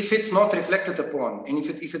 if it's not reflected upon, and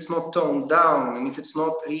if it's not toned down, and if it's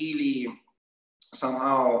not really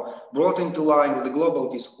somehow brought into line with the global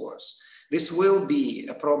discourse, this will be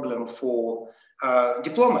a problem for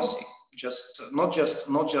diplomacy. Not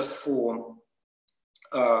just for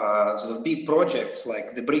sort of big projects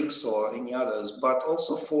like the BRICS or any others, but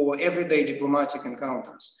also for everyday diplomatic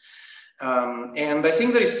encounters. And I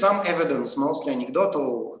think there is some evidence, mostly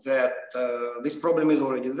anecdotal, that this problem is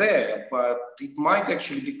already there, but it might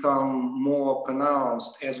actually become more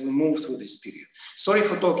pronounced as we move through this period. Sorry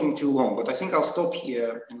for talking too long, but I think I'll stop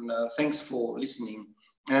here, and thanks for listening.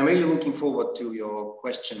 And I'm really looking forward to your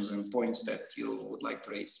questions and points that you would like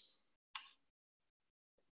to raise.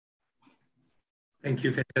 Thank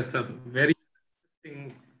you, Francesca. Very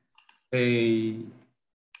interesting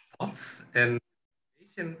thoughts and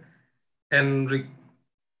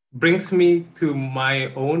brings me to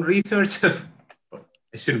my own research.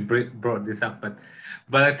 I shouldn't brought this up,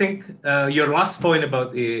 but I think your last point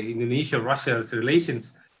about Indonesia-Russia's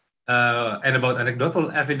relations and about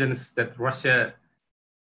anecdotal evidence that Russia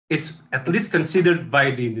is at least considered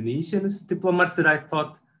by the Indonesian diplomats that I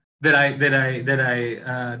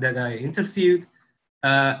interviewed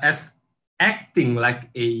as acting like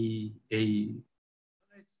a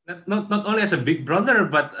not only as a big brother,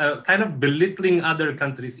 but kind of belittling other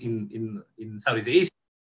countries in Southeast Asia,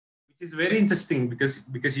 which is very interesting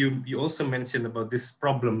because you also mentioned about these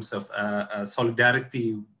problems of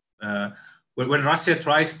solidarity when Russia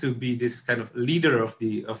tries to be this kind of leader of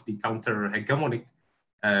the counter hegemonic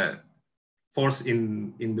force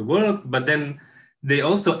in the world, but then they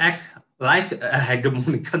also act like a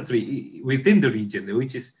hegemonic country within the region,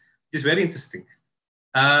 which is very interesting.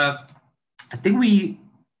 I think we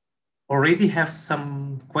already have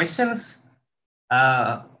some questions.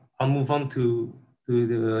 I'll move on to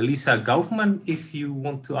the Lisa Kaufman if you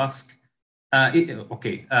want to ask.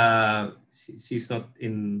 Okay, she's not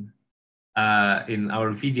in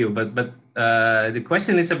our video, but the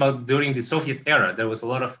question is about during the Soviet era, there was a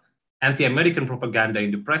lot of anti-American propaganda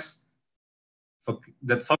in the press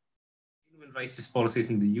that followed racist policies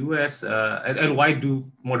in the US. And why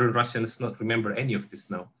do modern Russians not remember any of this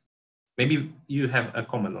now? Maybe you have a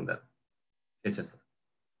comment on that. Yes.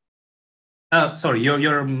 Sorry,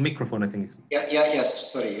 your microphone, I think is.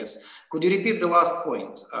 Yes. Sorry, yes. Could you repeat the last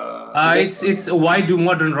point? It's why do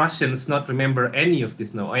modern Russians not remember any of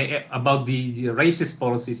this now? About the racist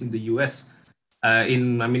policies in the U.S.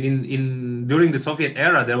 During the Soviet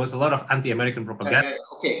era, there was a lot of anti-American propaganda.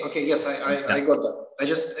 Okay, yes, I got that.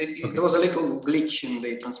 There was a little glitch in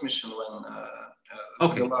the transmission when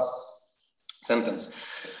the last sentence.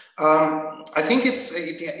 I think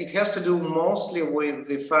it has to do mostly with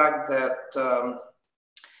the fact that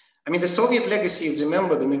the Soviet legacy is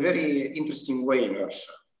remembered in a very interesting way in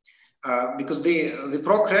Russia, because the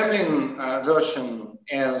pro-Kremlin version,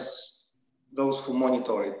 as those who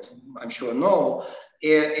monitor it, I'm sure know,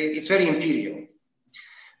 it's very imperial.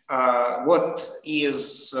 What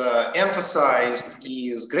is emphasized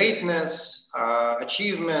is greatness,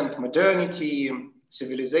 achievement, modernity,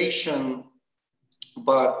 civilization,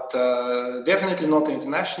 but definitely not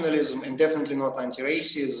internationalism and definitely not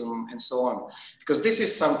anti-racism and so on, because this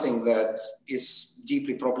is something that is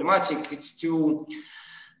deeply problematic. It's too,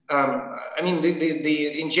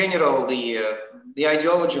 in general, the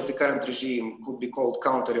ideology of the current regime could be called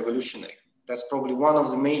counter-revolutionary. That's probably one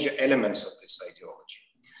of the major elements of this ideology.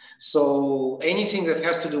 So anything that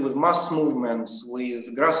has to do with mass movements,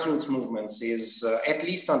 with grassroots movements is at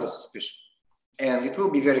least under suspicion. And it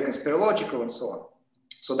will be very conspirological and so on.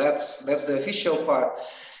 So that's the official part.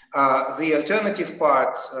 The alternative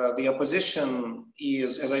part, the opposition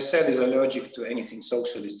is, as I said, is allergic to anything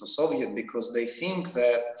socialist or Soviet, because they think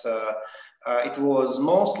that it was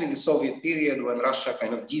mostly the Soviet period when Russia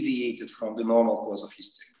kind of deviated from the normal course of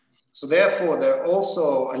history. So therefore, they're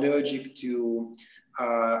also allergic to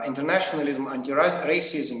internationalism,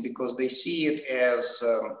 anti-racism, because they see it as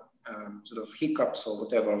sort of hiccups or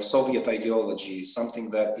whatever of Soviet ideology, something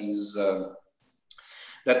that is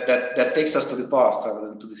that takes us to the past rather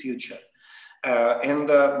than to the future.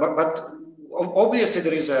 But obviously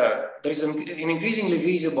there is an increasingly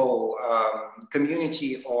visible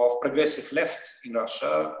community of progressive left in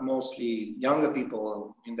Russia, mostly younger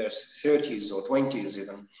people in their 30s or 20s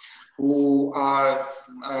even, who have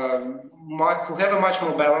a much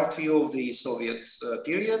more balanced view of the Soviet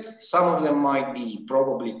period. Some of them might be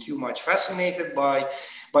probably too much fascinated by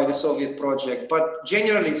the Soviet project, but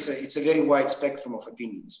generally it's a very wide spectrum of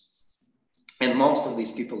opinions. And most of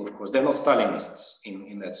these people, of course, they're not Stalinists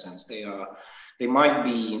in that sense. They might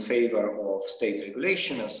be in favor of state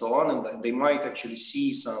regulation and so on, and they might actually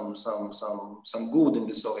see some good in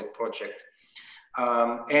the Soviet project.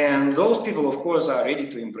 And those people, of course, are ready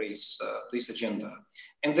to embrace this agenda,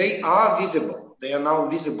 and they are visible. They are now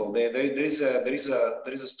visible. There is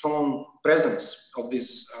a strong presence of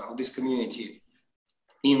this community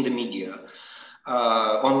in the media,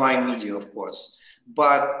 online media, of course.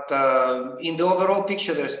 But in the overall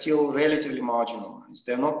picture, they're still relatively marginalized.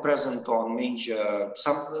 They're not present on major,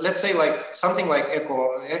 let's say like something like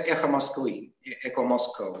Echo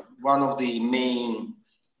Moscow, one of the main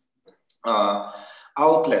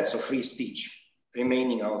outlets of free speech,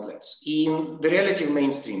 remaining outlets in the relative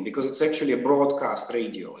mainstream, because it's actually a broadcast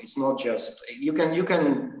radio. It's not just, you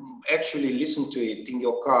can actually listen to it in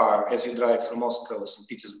your car as you drive through Moscow or St.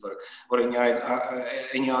 Petersburg or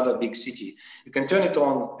any other big city. You can turn it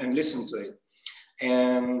on and listen to it,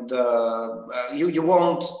 and you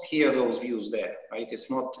won't hear those views there, right?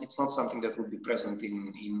 It's not something that would be present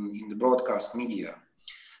in the broadcast media.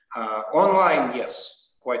 Online,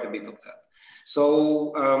 yes, quite a bit of that.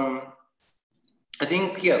 So I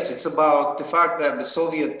think, yes, it's about the fact that the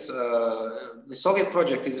Soviet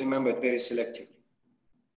project is remembered very selectively.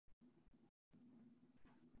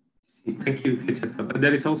 Thank you, Vyacheslav.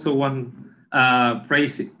 There is also one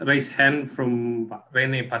raise hand from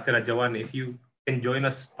Rene Patirajawan. If you can join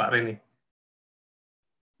us, Pak Reni.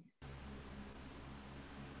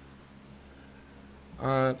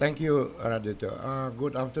 Thank you, Radito.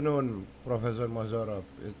 Good afternoon, Professor Mazarov.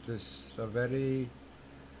 It is a very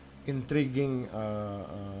intriguing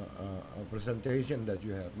presentation that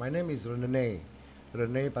you have. My name is Rene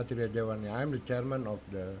Patria Jawani. I'm the chairman of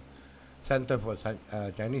the Center for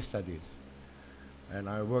Chinese Studies, and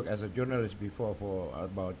I worked as a journalist before for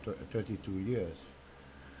about 32 years.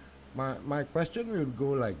 My question will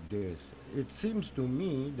go like this. It seems to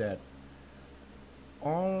me that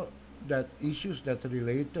all that issues that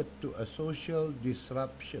related to a social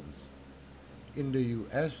disruptions in the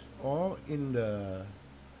U.S. or in the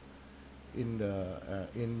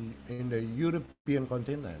European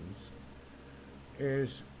continents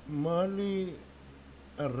is merely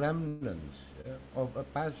a remnant of a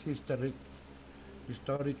past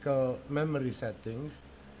historical memory settings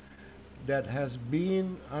that has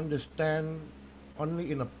been understood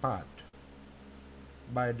only in a part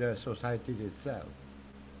by the society itself.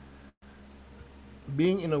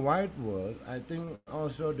 Being in a white world, I think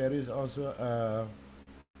also there is also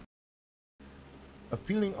a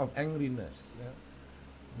feeling of angriness, yeah,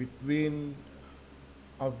 between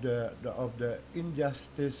of the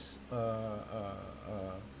injustice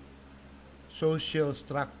social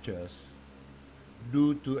structures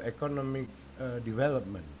due to economic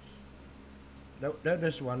developments. That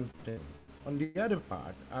is one thing. On the other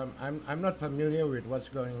part, I'm not familiar with what's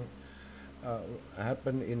going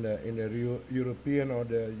happen in the European or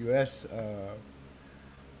the U.S.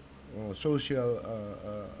 Social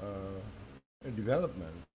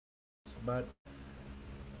developments, but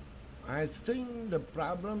I think the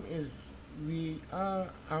problem is the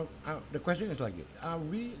question is like this: are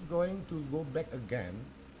we going to go back again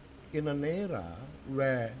in an era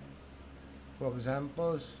where, for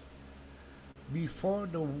example, before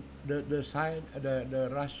the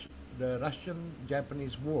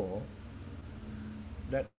Russian-Japanese war,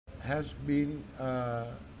 that has been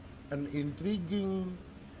an intriguing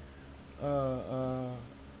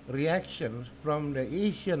reaction from the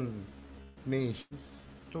Asian nations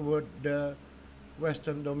toward the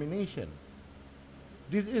Western domination.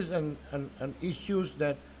 This is an issue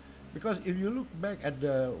that, because if you look back at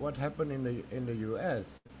what happened in the U.S.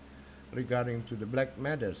 regarding to the Black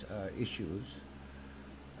Matters issues,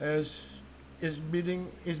 is being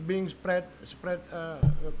spread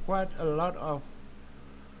quite a lot of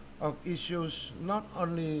issues, not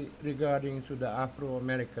only regarding to the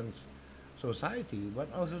Afro-American society,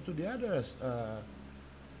 but also to the others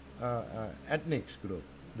ethnic group,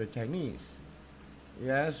 the Chinese.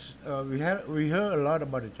 Yes, we heard a lot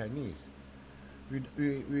about the Chinese.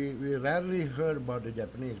 We rarely heard about the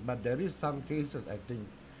Japanese, but there is some cases, I think,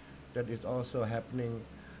 that is also happening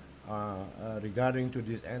regarding to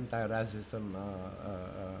this anti-racism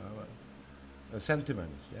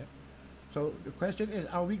sentiments. Yeah? So the question is,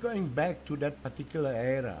 are we going back to that particular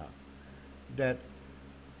era, that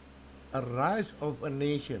a rise of a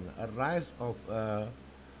nation, a rise of a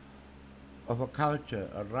culture,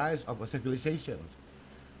 a rise of a civilization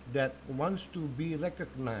that wants to be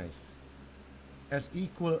recognized as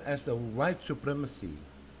equal as the white supremacy?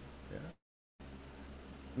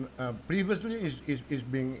 Previously is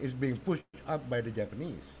being pushed up by the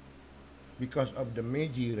Japanese because of the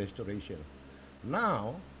Meiji Restoration.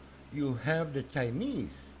 Now you have the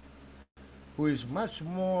Chinese, who is much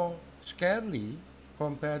more scary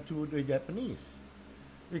compared to the Japanese,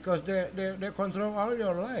 because they control all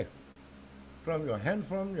your life, from your hand,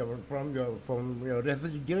 from your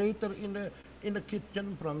refrigerator in the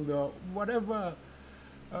kitchen, from your whatever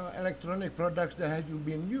electronic products that have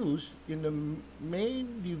been used in the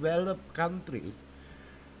main developed countries,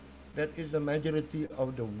 that is the majority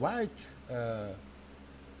of the white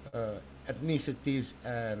ethnicities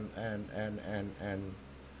and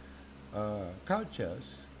cultures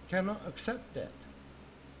cannot accept that.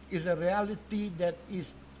 It's a reality that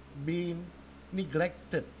is being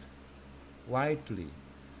neglected widely.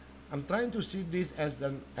 I'm trying to see this as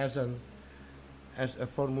a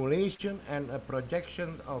formulation and a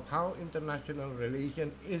projection of how international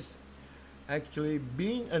relation is actually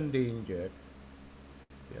being endangered,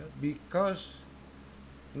 yeah, because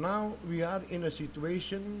now we are in a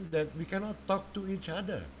situation that we cannot talk to each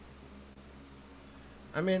other.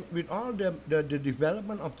 I mean, with all the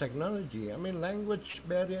development of technology, I mean, language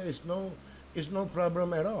barrier is no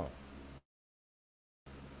problem at all.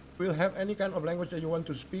 We'll have any kind of language that you want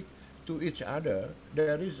to speak to each other.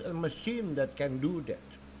 There is a machine that can do that.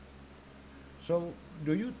 So,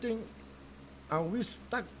 do you think, are we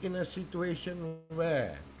stuck in a situation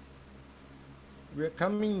where we're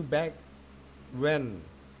coming back when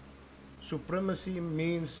supremacy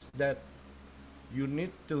means that you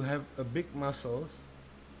need to have a big muscles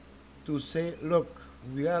to say, look,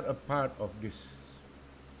 we are a part of this.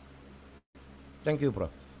 Thank you, Prof.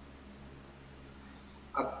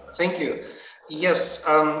 Thank you. Yes,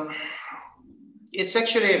 it's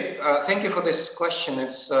actually, thank you for this question.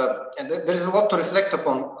 It's, and there is a lot to reflect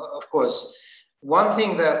upon, of course. One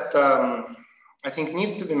thing that I think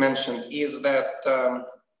needs to be mentioned is that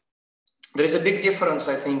there is a big difference,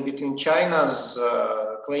 I think, between China's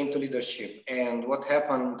claim to leadership and what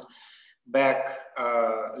happened back,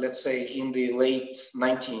 let's say, in the late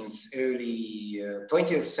 19th, early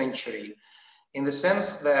 20th century, in the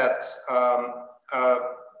sense that,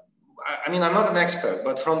 I mean, I'm not an expert,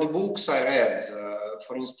 but from the books I read,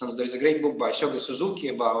 for instance, there's a great book by Shogo Suzuki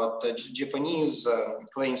about Japanese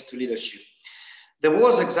claims to leadership. There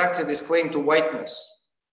was exactly this claim to whiteness,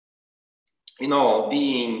 you know,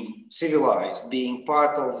 being civilized, being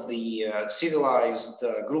part of the civilized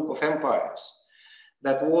group of empires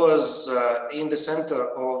that was in the center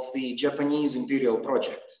of the Japanese imperial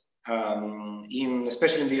project,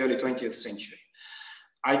 especially in the early 20th century.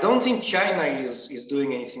 I don't think China is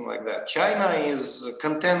doing anything like that. China is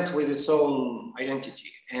content with its own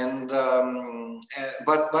identity, and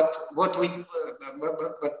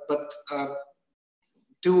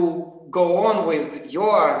to go on with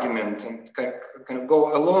your argument and kind of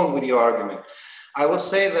go along with your argument, I would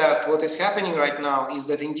say that what is happening right now is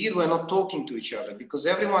that indeed we're not talking to each other because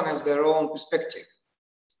everyone has their own perspective.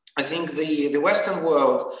 I think the Western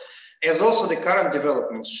world, as also the current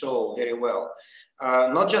developments show very well,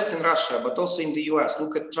 not just in Russia, but also in the US.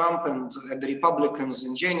 Look at Trump and the Republicans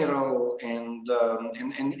in general, and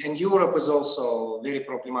Europe is also very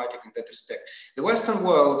problematic in that respect. The Western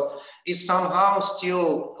world is somehow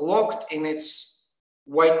still locked in its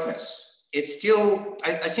whiteness. It's still,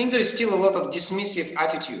 I think there is still a lot of dismissive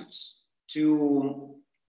attitudes to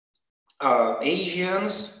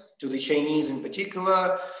Asians, to the Chinese in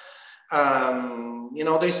particular. You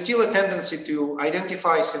know, there's still a tendency to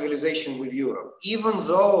identify civilization with Europe, even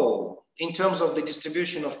though in terms of the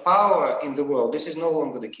distribution of power in the world, this is no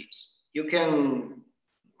longer the case. You can,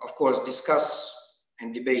 of course, discuss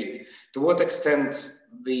and debate to what extent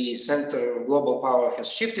the center of global power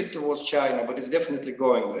has shifted towards China, but it's definitely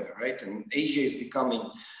going there, right? And Asia is becoming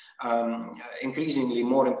increasingly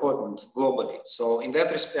more important globally. So in that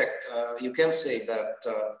respect, you can say that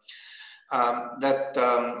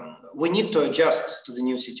we need to adjust to the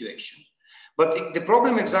new situation. But the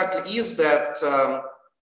problem exactly is that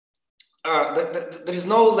there is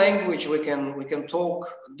no language we can talk,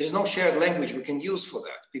 there's no shared language we can use for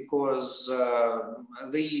that, because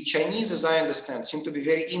the Chinese, as I understand, seem to be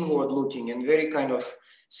very inward looking and very kind of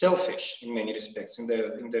selfish in many respects in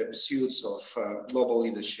their pursuits of global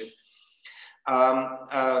leadership.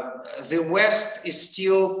 The West is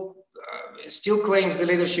still claims the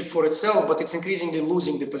leadership for itself, but it's increasingly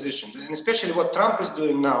losing the position. And especially what Trump is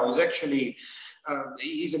doing now is actually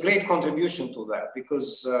is a great contribution to that,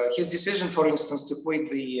 because his decision, for instance, to quit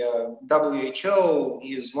the WHO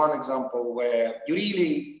is one example where you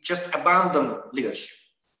really just abandon leadership,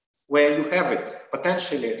 where you have it,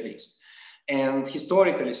 potentially at least. And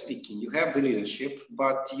historically speaking, you have the leadership,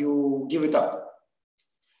 but you give it up.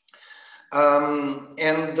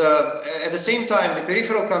 At the same time, the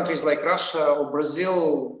peripheral countries like Russia or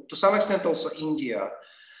Brazil, to some extent also India,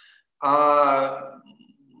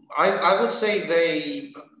 I would say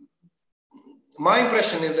my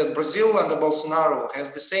impression is that Brazil under Bolsonaro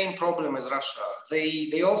has the same problem as Russia.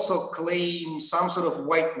 They also claim some sort of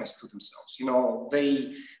whiteness to themselves. You know,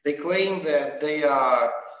 they claim that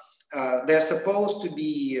they're supposed to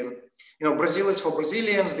be, you know, Brazil is for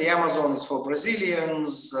Brazilians, the Amazon is for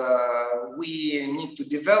Brazilians, we need to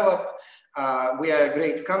develop, we are a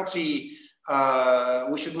great country,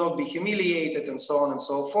 we should not be humiliated, and so on and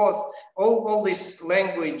so forth. All this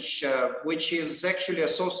language, which is actually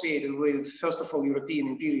associated with, first of all, European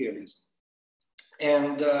imperialism.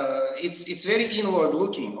 And it's very inward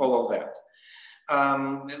looking, all of that.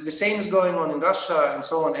 The same is going on in Russia and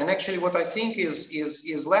so on. And actually what I think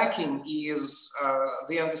is lacking is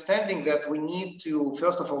the understanding that we need to,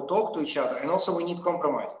 first of all, talk to each other, and also we need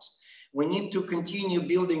compromises. We need to continue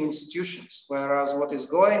building institutions, whereas what is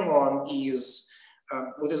going on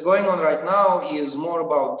right now is more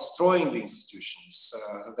about destroying the institutions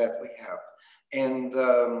that we have. And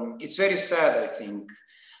it's very sad, I think.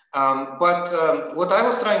 But what I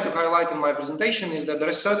was trying to highlight in my presentation is that there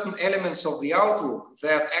are certain elements of the outlook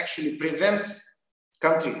that actually prevent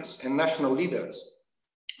countries and national leaders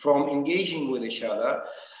from engaging with each other,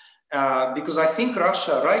 because I think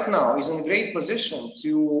Russia right now is in a great position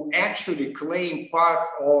to actually claim part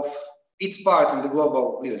of its part in the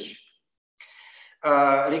global leadership.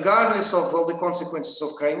 Regardless of all the consequences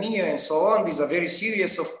of Crimea and so on, these are very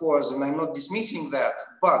serious, of course, and I'm not dismissing that,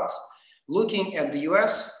 but looking at the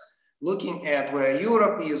US, looking at where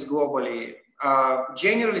Europe is globally,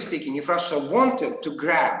 generally speaking, if Russia wanted to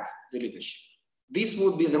grab the leadership, this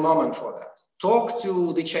would be the moment for that. Talk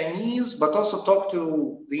to the Chinese, but also talk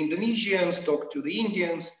to the Indonesians, talk to the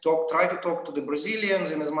Indians, try to talk to the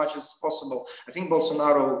Brazilians in as much as possible. I think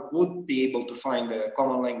Bolsonaro would be able to find a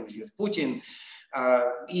common language with Putin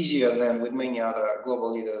easier than with many other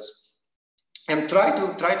global leaders. And try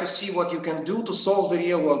to see what you can do to solve the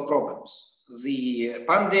real world problems. The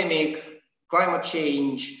pandemic, climate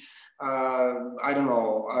change, I don't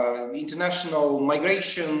know, international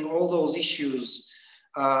migration, all those issues.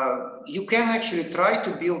 You can actually try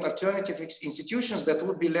to build alternative institutions that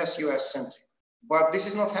would be less US-centric. But this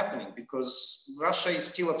is not happening because Russia is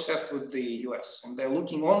still obsessed with the US and they're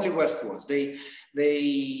looking only westwards. They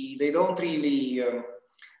don't really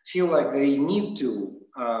feel like they need to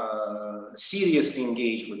seriously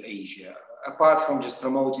engage with Asia, apart from just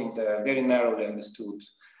promoting the very narrowly understood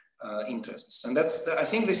interests. And I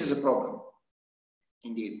think this is a problem,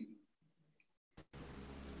 indeed.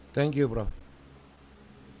 Thank you, bro.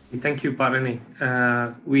 Thank you, Parani.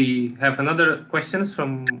 We have another questions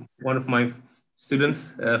from one of my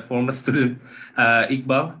students, former student,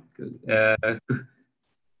 Iqbal.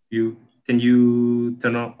 Can you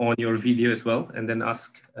turn on your video as well and then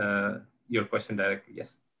ask your question directly?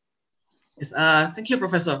 Yes. Yes. Thank you,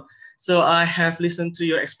 Professor. So I have listened to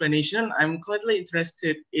your explanation. I'm quite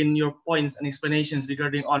interested in your points and explanations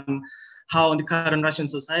regarding on how the current Russian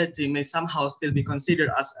society may somehow still be considered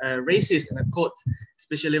as a racist in a quote,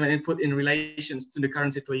 especially when it put in relations to the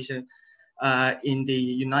current situation in the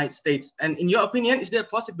United States. And in your opinion, is there a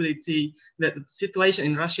possibility that the situation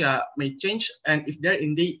in Russia may change? And if there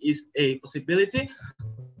indeed is a possibility,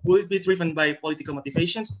 will it be driven by political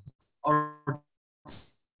motivations or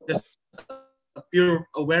just a pure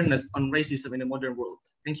awareness on racism in the modern world?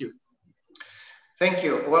 Thank you. Thank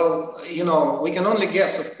you. Well, you know, we can only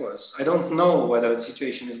guess, of course. I don't know whether the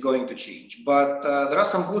situation is going to change, but there are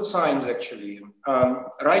some good signs, actually.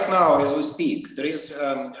 Right now, as we speak, there is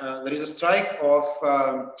a strike of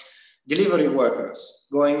delivery workers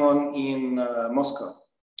going on in Moscow.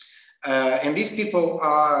 And these people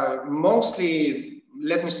are mostly,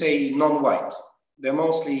 let me say, non-white. They're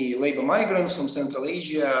mostly labor migrants from Central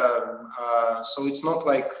Asia. So it's not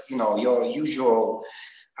like, you know, your usual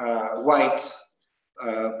white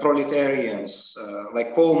proletarians,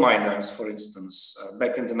 like coal miners, for instance,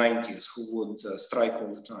 back in the 90s, who would strike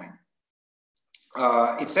all the time.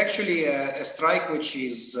 It's actually a strike which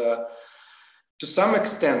is, to some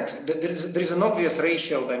extent, there is an obvious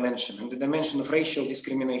racial dimension, and the dimension of racial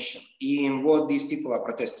discrimination in what these people are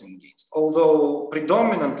protesting against. Although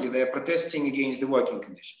predominantly they're protesting against the working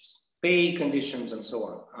conditions, pay conditions, and so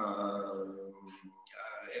on.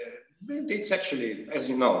 It's actually, as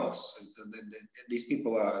you know, these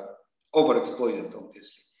people are overexploited,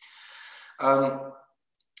 obviously.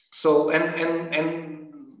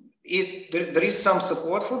 There is some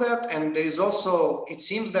support for that, and there is also, it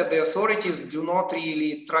seems that the authorities do not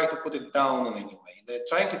really try to put it down in any way. They're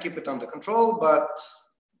trying to keep it under control, but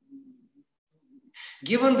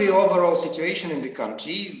given the overall situation in the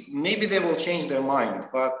country, maybe they will change their mind.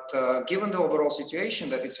 But given the overall situation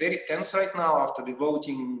that it's very tense right now after the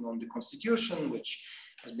voting on the constitution, which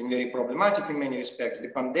has been very problematic in many respects, the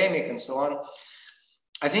pandemic and so on,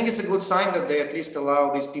 I think it's a good sign that they at least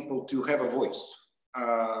allow these people to have a voice.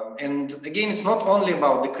 And again, it's not only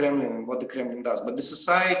about the Kremlin and what the Kremlin does, but the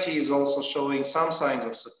society is also showing some signs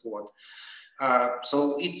of support.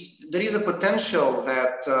 So there is a potential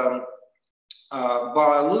that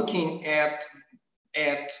by looking at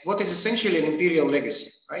what is essentially an imperial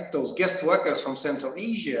legacy, right? Those guest workers from Central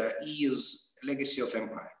Asia is a legacy of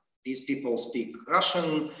empire. These people speak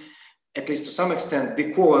Russian, at least to some extent,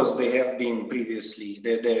 because they have been previously,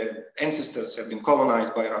 their ancestors have been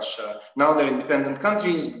colonized by Russia. Now they're independent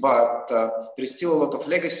countries, but there is still a lot of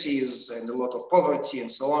legacies and a lot of poverty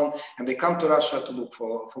and so on. And they come to Russia to look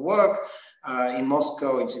for work in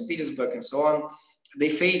Moscow, in St. Petersburg, and so on. They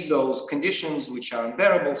face those conditions which are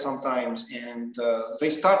unbearable sometimes, and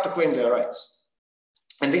they start to claim their rights.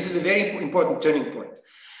 And this is a very important turning point.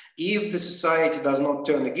 If the society does not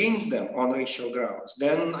turn against them on racial grounds,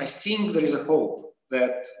 then I think there is a hope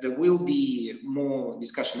that there will be more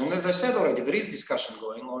discussion. And as I said already, there is discussion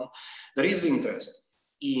going on. There is interest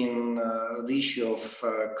in the issue of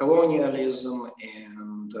colonialism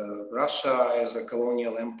and Russia as a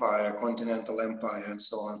colonial empire, a continental empire, and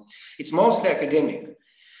so on. It's mostly academic.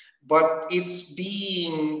 but there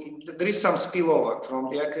is some spillover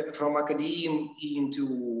from academia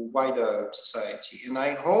into wider society. And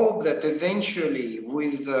I hope that eventually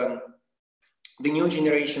with the new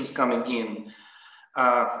generations coming in,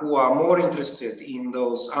 who are more interested in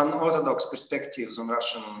those unorthodox perspectives on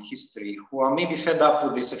Russian history, who are maybe fed up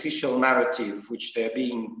with this official narrative, which they're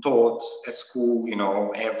being taught at school, you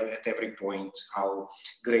know, at every point, how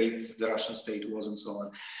great the Russian state was and so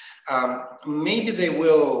on. Maybe they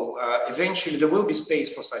will, eventually there will be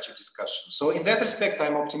space for such a discussion. So in that respect,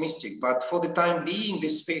 I'm optimistic, but for the time being,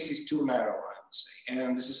 this space is too narrow, I would say.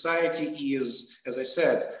 And the society is, as I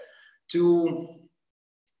said, too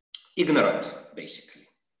ignorant, basically,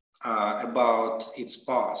 about its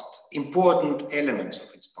past, important elements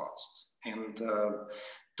of its past. And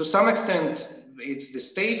to some extent, it's the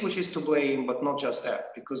state which is to blame, but not just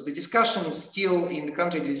that, because the discussion is still, in the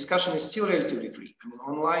country, the discussion is still relatively free. I mean,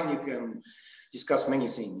 online you can discuss many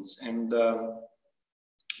things. And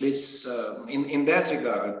this, in that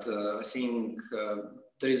regard, I think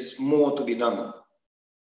there is more to be done.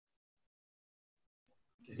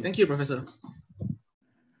 Thank you, Professor.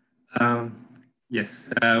 Yes,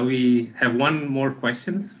 we have one more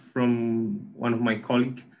questions from one of my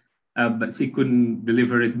colleagues, but she couldn't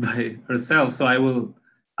deliver it by herself. So I will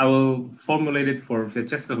formulate it for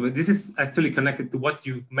Vyacheslav. This is actually connected to what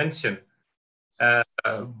you mentioned,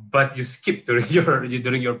 but you skipped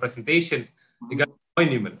during your presentations regarding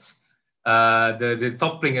monuments, the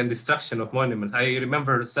toppling and destruction of monuments. I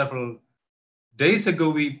remember several days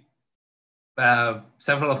ago,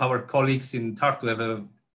 several of our colleagues in Tartu have a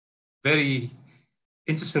very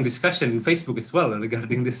interesting discussion on Facebook as well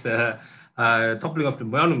regarding this toppling of the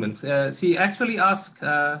monuments. She actually asked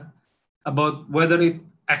about whether it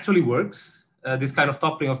actually works, this kind of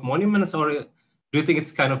toppling of monuments, or do you think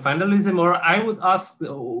it's kind of vandalism? Or I would ask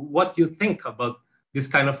what you think about this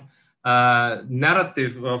kind of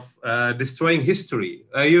narrative of destroying history.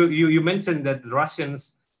 You mentioned that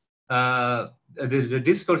Russians, the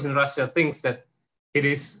discourse in Russia thinks that it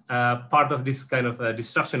is part of this kind of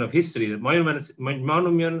destruction of history. That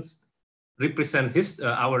monuments represent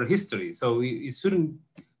our history, so it shouldn't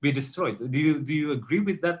be destroyed. Do you agree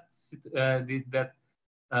with that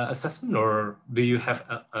assessment, or do you have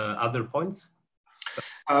other points?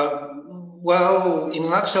 Well, in a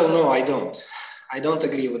nutshell, no, I don't. I don't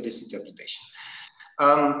agree with this interpretation.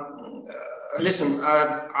 Listen,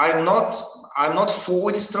 I'm not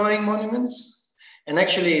for destroying monuments, and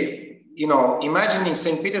actually, you know, imagining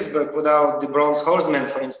St. Petersburg without the bronze horseman,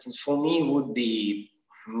 for instance, for me would be,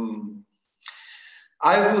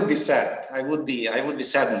 I would be sad. I would be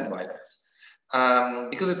saddened by that,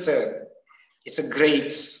 because it's a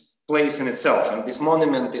great place in itself, and this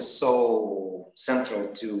monument is so central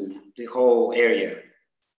to the whole area.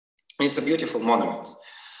 It's a beautiful monument.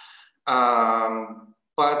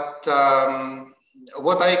 But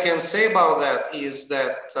what I can say about that is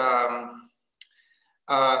that,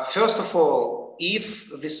 first of all, if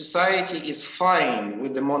the society is fine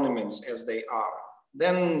with the monuments as they are,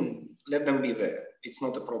 then let them be there. It's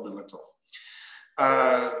not a problem at all.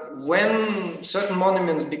 When certain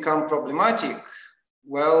monuments become problematic,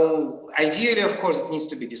 well, ideally, of course, it needs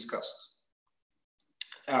to be discussed.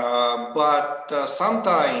 But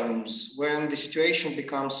sometimes when the situation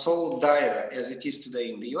becomes so dire as it is today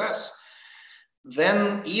in the US,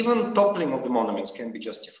 then even toppling of the monuments can be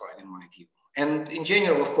justified, in my view. And in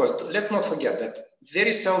general, of course, let's not forget that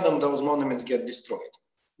very seldom those monuments get destroyed.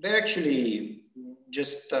 They're actually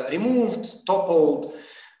just removed, toppled.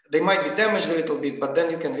 They might be damaged a little bit, but then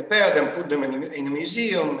you can repair them, put them in a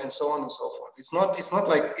museum, and so on and so forth. It's not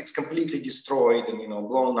like it's completely destroyed and, you know,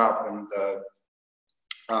 blown up and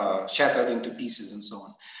shattered into pieces and so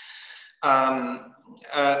on.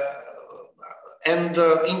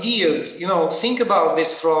 Indeed, you know, think about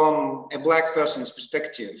this from a Black person's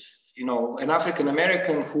perspective. You know, an African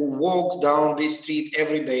American who walks down this street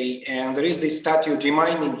every day, and there is this statue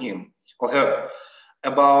reminding him or her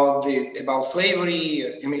about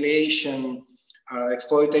slavery, humiliation,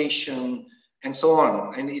 exploitation, and so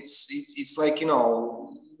on. And it's like, you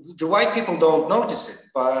know, the white people don't notice it,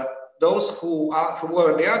 but those who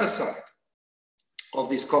were on the other side of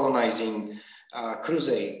this colonizing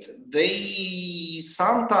crusade, they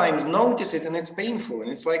sometimes notice it, and it's painful, and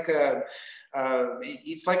it's like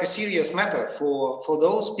a serious matter for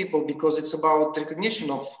those people, because it's about recognition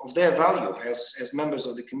of their value as members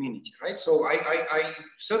of the community, right? So I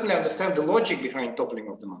certainly understand the logic behind toppling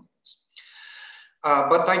of the monuments,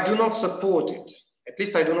 but I do not support it. At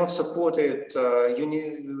least I do not support it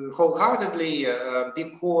wholeheartedly,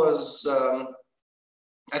 because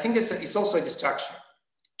I think it's also a distraction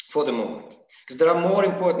for the moment. because there are more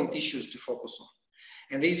important issues to focus on.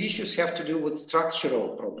 And these issues have to do with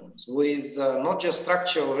structural problems, with not just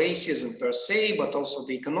structural racism per se, but also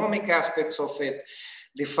the economic aspects of it.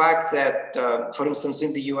 The fact that, for instance,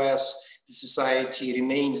 in the US, the society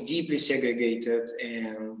remains deeply segregated,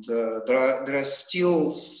 and there are still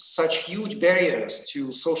such huge barriers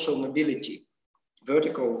to social mobility,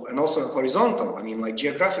 vertical and also horizontal, I mean, like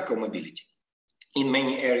geographical mobility in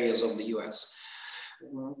many areas of the US,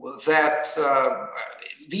 that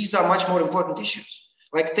these are much more important issues.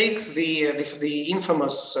 Like take the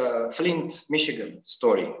infamous Flint, Michigan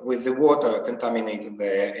story with the water contaminated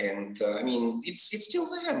there, and I mean it's still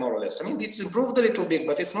there more or less. I mean it's improved a little bit,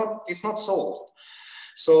 but it's not solved.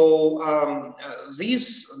 So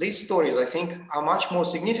these stories I think are much more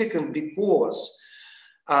significant because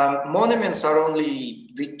monuments are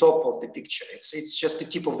only the top of the picture. It's just the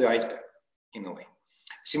tip of the iceberg in a way.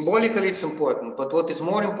 Symbolically, it's important, but what is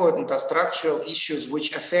more important are structural issues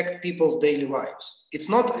which affect people's daily lives. It's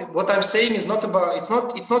not, what I'm saying is not about, it's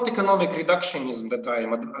not economic reductionism that I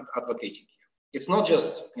am advocating here. It's not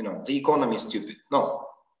just, you know, the economy is stupid. No.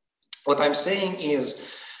 What I'm saying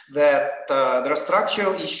is that there are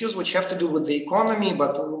structural issues which have to do with the economy,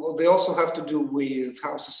 but they also have to do with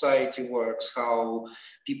how society works, how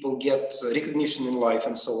people get recognition in life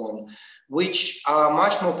and so on, which are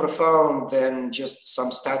much more profound than just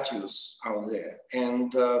some statues out there.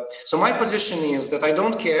 And so my position is that I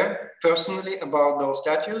don't care personally about those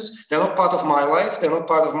statues. They're not part of my life. They're not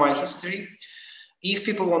part of my history. If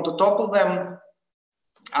people want to topple them,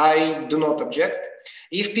 I do not object.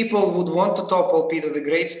 If people would want to topple Peter the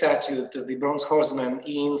Great statue to the Bronze Horseman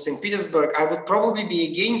in St. Petersburg, I would probably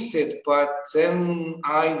be against it, but then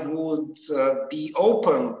I would be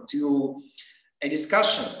open to a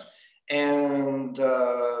discussion and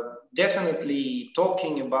definitely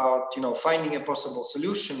talking about, you know, finding a possible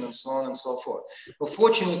solution and so on and so forth. But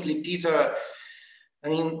fortunately, Peter, I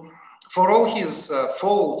mean, for all his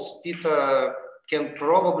faults, Peter can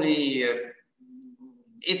probably,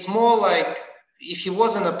 it's more like, if he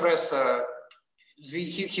was an oppressor,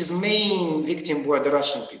 his main victim were the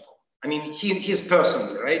Russian people. I mean, he's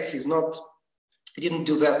personally, right? He didn't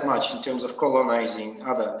do that much in terms of colonizing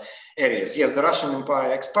other areas. Yes, the Russian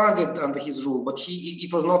Empire expanded under his rule, but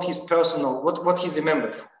it was not his personal, what he's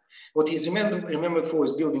remembered for. What he's remembered for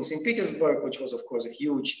is building St. Petersburg, which was, of course, a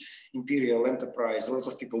huge imperial enterprise. A lot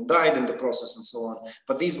of people died in the process and so on.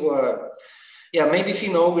 But these were, yeah, maybe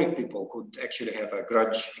Finno-Ugric people could actually have a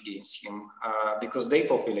grudge against him because they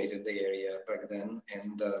populated the area back then,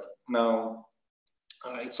 and now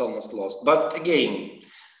it's almost lost. But again,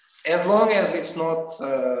 as long as it's not,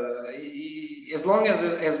 as long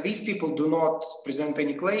as these people do not present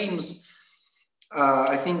any claims,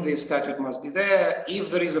 I think the statute must be there.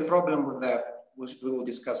 If there is a problem with that, we will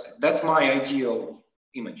discuss it. That's my ideal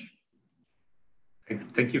image.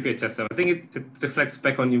 Thank you, Vyacheslav. I think it reflects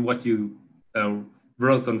back on what you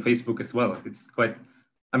wrote on Facebook as well. It's quite,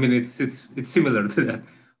 I mean, it's similar to that.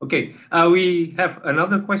 Okay, we have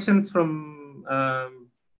another question from,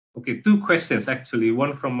 okay, two questions actually.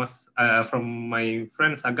 One from us, from my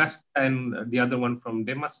friends Agastya, and the other one from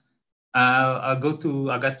Demas. I'll go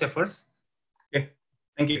to Agastya first. Okay,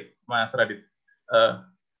 thank you, Mas Radit.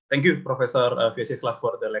 Thank you, Professor Vyacheslav,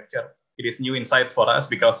 for the lecture. It is new insight for us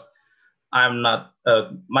because I'm not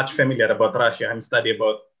much familiar about Russia. I'm studying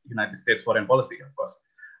about United States foreign policy, of course.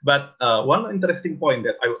 But one interesting point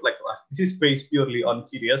that I would like to ask, this is based purely on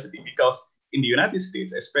curiosity, because in the United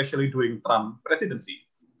States, especially during Trump presidency,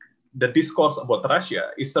 the discourse about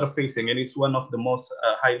Russia is surfacing, and it's one of the most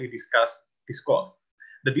highly discussed discourse.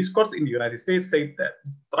 The discourse in the United States said that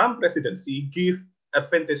Trump presidency give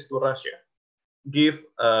advantage to Russia,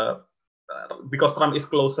 because Trump is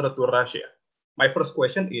closer to Russia. My first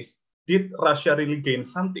question is, did Russia really gain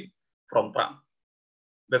something from Trump?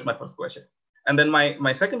 That's my first question. And then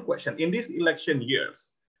my second question, in these election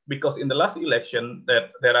years, because in the last election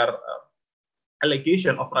that there are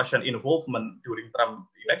allegations of Russian involvement during Trump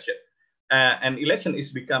election, and election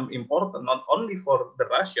is become important not only for the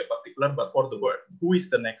Russia particular, but for the world. Who is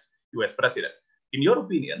the next US president? In your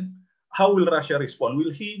opinion, how will Russia respond?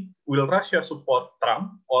 Will Russia support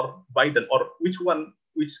Trump or Biden, or which one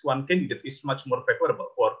candidate is much more favorable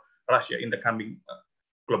for Russia in the coming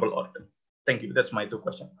global order? Thank you. That's my two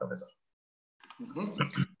questions, Professor.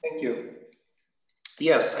 Thank you.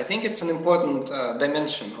 Yes, I think it's an important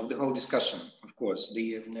dimension of the whole discussion, of course,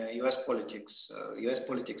 the US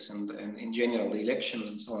politics and in general, the elections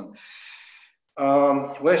and so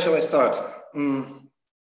on. Where shall I start?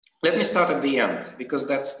 Let me start at the end, because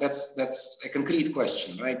that's a concrete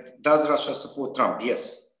question, right? Does Russia support Trump?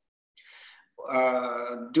 Yes.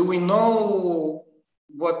 Do we know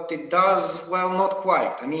what it does? Well, not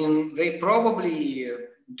quite. I mean, they probably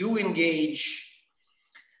do engage,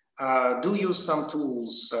 do use some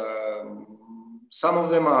tools. Some of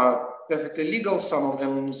them are perfectly legal, some of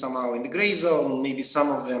them somehow in the gray zone, maybe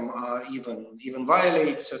some of them are even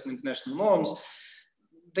violate certain international norms.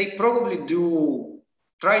 They probably do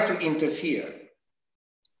try to interfere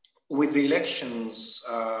with the elections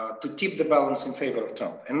to tip the balance in favor of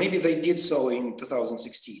Trump. And maybe they did so in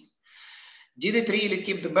 2016. Did it really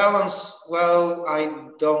tip the balance? Well, I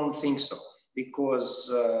don't think so, because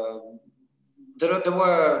there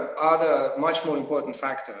were other much more important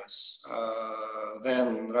factors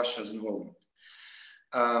than Russia's involvement.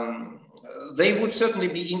 They would certainly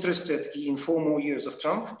be interested in 4 more years of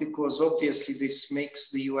Trump, because obviously this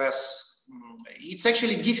makes the US, it's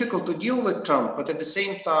actually difficult to deal with Trump, but at the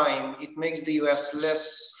same time, it makes the US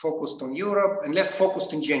less focused on Europe and less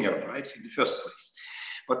focused in general, right, in the first place,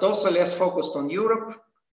 but also less focused on Europe,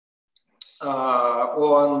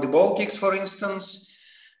 on the Baltics, for instance,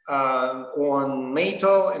 on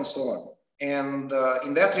NATO and so on. And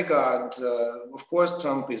in that regard, of course,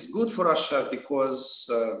 Trump is good for Russia because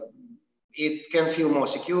it can feel more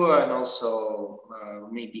secure and also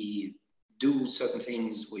maybe do certain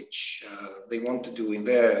things which they want to do in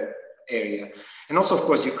their area. And also, of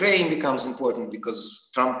course, Ukraine becomes important because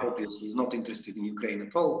Trump obviously is not interested in Ukraine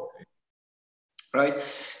at all, right?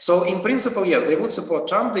 So in principle, yes, they would support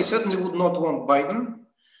Trump. They certainly would not want Biden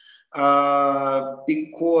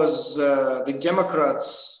because the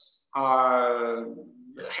Democrats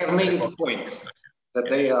have made it a point that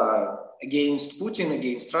they are against Putin,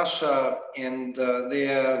 against Russia, and they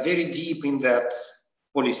are very deep in that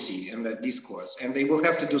policy and that discourse, and they will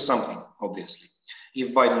have to do something, obviously,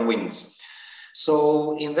 if Biden wins.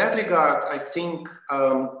 So in that regard, I think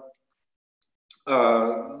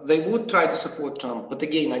they would try to support Trump, but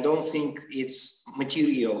again, I don't think it's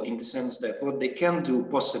material in the sense that what they can do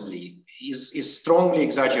possibly is strongly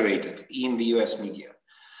exaggerated in the US media.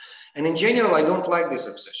 And in general, I don't like this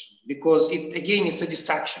obsession because it, again, it's a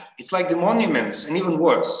distraction. It's like the monuments, and even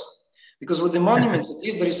worse, because with the monuments, at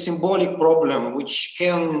least there is symbolic problem which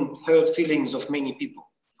can hurt feelings of many people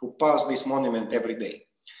who pass this monument every day.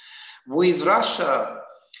 With Russia,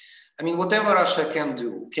 I mean, whatever Russia can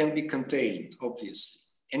do can be contained, obviously.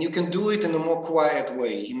 And you can do it in a more quiet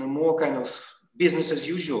way, in a more kind of business as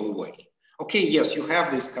usual way. Okay, yes, you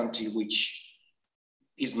have this country which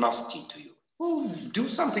is nasty to you. Well, do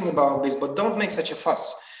something about this, but don't make such a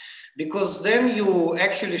fuss, because then you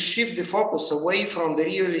actually shift the focus away from the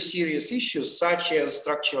really serious issues, such as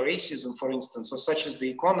structural racism, for instance, or such as the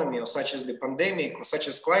economy, or such as the pandemic, or such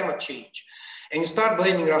as climate change. And you start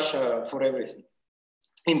blaming Russia for everything,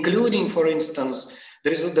 including, for instance,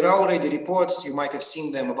 there are already reports, you might have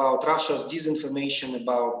seen them, about Russia's disinformation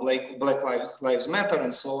about Black Lives Matter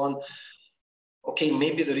and so on. Okay,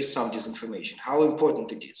 maybe there is some disinformation. How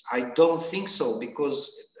important it is? I don't think so, because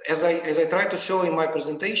as I try to show in my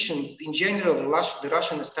presentation, in general, the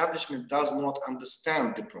Russian establishment does not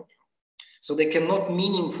understand the problem. So they cannot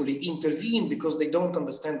meaningfully intervene because they don't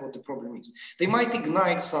understand what the problem is. They might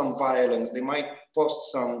ignite some violence, they might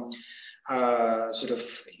post some sort of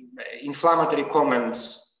inflammatory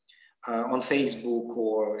comments on Facebook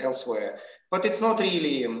or elsewhere, but it's not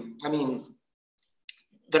really, I mean,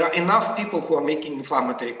 there are enough people who are making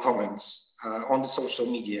inflammatory comments on the social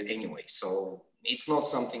media anyway, so it's not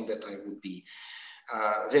something that I would be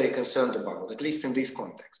very concerned about, at least in this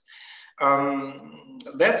context.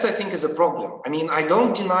 That's, I think, is a problem. I mean, I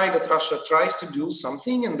don't deny that Russia tries to do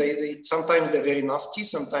something, and sometimes they're very nasty,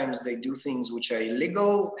 sometimes they do things which are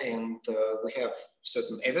illegal, and we have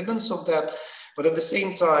certain evidence of that. But at the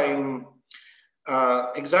same time,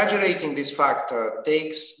 exaggerating this factor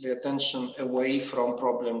takes the attention away from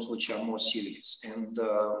problems which are more serious. And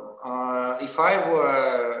if I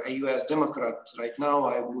were a US Democrat right now,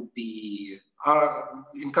 I would be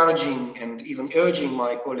encouraging and even urging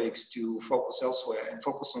my colleagues to focus elsewhere and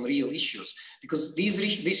focus on real issues, because these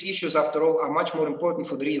issues, after all, are much more important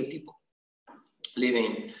for the real people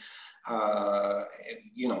living,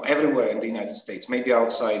 everywhere in the United States, maybe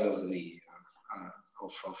outside of the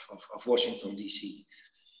of Washington, D.C.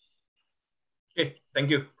 Okay, thank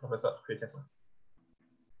you, Professor Vyacheslav.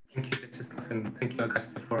 Thank you, Vyacheslav, and thank you,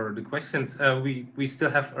 Augusta, for the questions. We still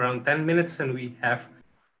have around 10 minutes, and we have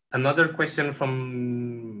another question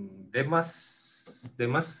from Demas.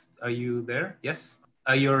 Demas, are you there? Yes.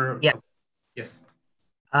 Yeah. Yes.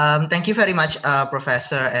 Thank you very much,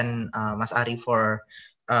 Professor and Mas Ari, for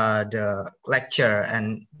the lecture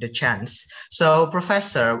and the chance. So,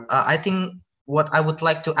 Professor, I think what I would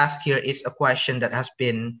like to ask here is a question that has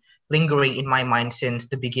been lingering in my mind since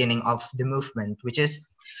the beginning of the movement, which is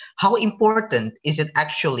how important is it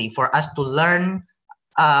actually for us to learn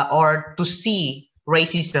or to see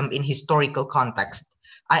racism in historical context?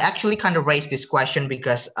 I actually kind of raised this question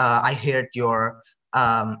because I heard your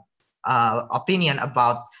opinion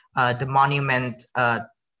about the monument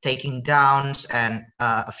taking downs and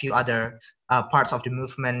a few other parts of the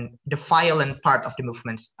movement, the violent part of the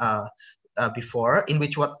movements before, in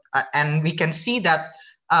which and we can see that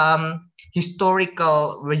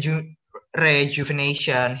historical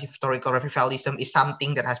rejuvenation, historical revivalism is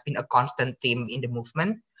something that has been a constant theme in the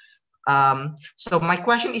movement. So my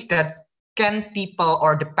question is that can people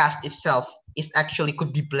or the past itself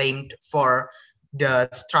could be blamed for the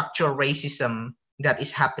structural racism that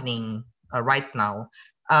is happening right now?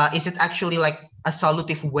 Is it actually like a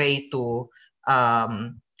solutive way to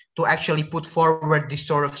actually put forward this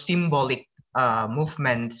sort of symbolic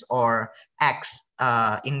movements or acts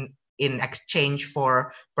in exchange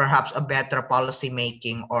for perhaps a better policy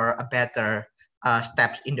making or a better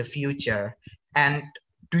steps in the future? And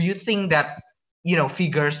do you think that, you know,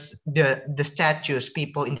 figures, the statues,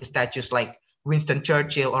 people in the statues like Winston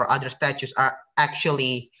Churchill or other statues are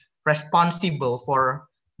actually responsible for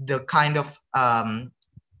the kind of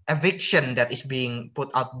eviction that is being put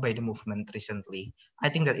out by the movement recently? I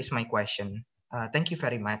think that is my question. Thank you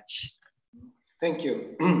very much. Thank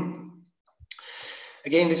you.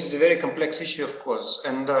 Again, this is a very complex issue, of course.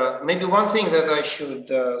 And maybe one thing that I should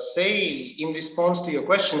say in response to your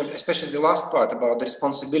question, especially the last part about the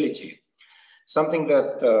responsibility, something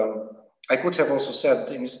that I could have also said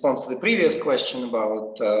in response to the previous question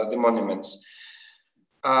about the monuments.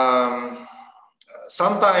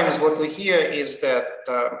 Sometimes what we hear is that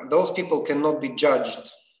those people cannot be judged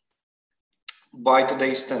by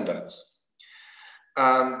today's standards.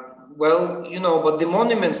 Well, you know, but the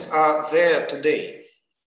monuments are there today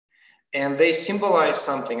and they symbolize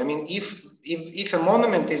something. I mean, if a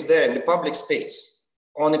monument is there in the public space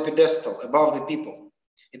on a pedestal above the people,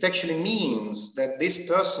 it actually means that this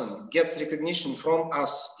person gets recognition from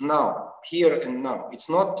us now, here and now. It's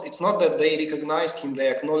not that they recognized him, they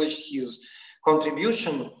acknowledged his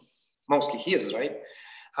contribution, mostly his, right?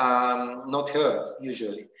 Not her,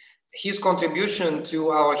 usually. His contribution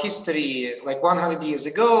to our history like 100 years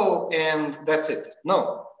ago, and that's it.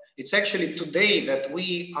 No, it's actually today that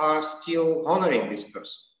we are still honoring this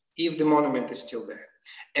person, if the monument is still there.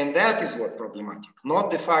 And that is what problematic,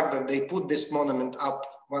 not the fact that they put this monument up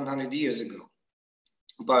 100 years ago,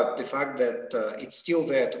 but the fact that it's still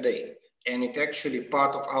there today, and it's actually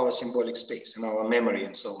part of our symbolic space and our memory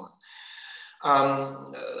and so on.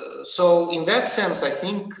 So in that sense, I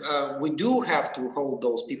think we do have to hold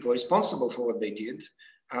those people responsible for what they did,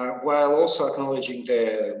 while also acknowledging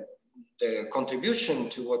their contribution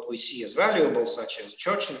to what we see as valuable, such as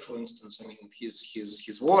Churchill, for instance. I mean,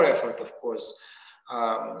 his war effort, of course,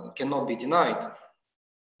 cannot be denied.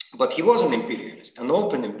 But he was an imperialist, an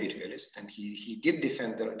open imperialist, and he did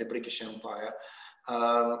defend the British Empire.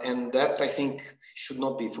 And that, I think, should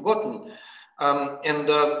not be forgotten.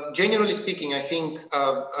 Generally speaking, I think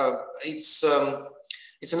it's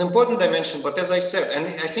an important dimension, but as I said, and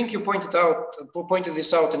I think you pointed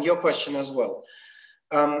this out in your question as well,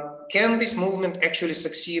 can this movement actually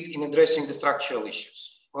succeed in addressing the structural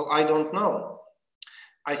issues? Well, I don't know.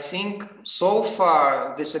 I think so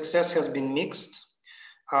far the success has been mixed.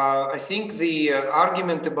 I think the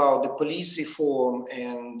argument about the police reform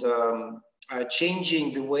and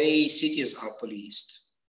changing the way cities are policed,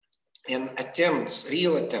 and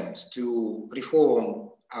real attempts to reform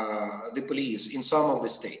the police in some of the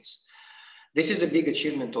states. This is a big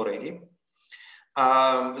achievement already.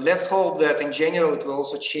 Let's hope that in general it will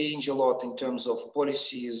also change a lot in terms of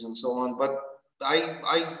policies and so on. But I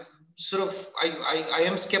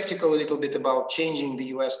am skeptical a little bit about changing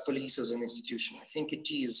the US police as an institution. I think it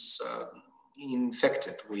is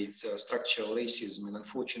infected with structural racism, and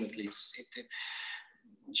unfortunately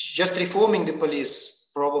just reforming the police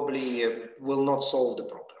probably will not solve the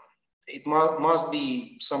problem. It must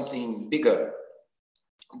be something bigger.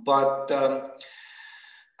 But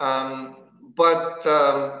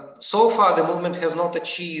so far the movement has not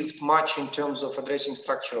achieved much in terms of addressing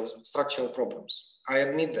structural problems. I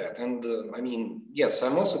admit that, and I mean, yes,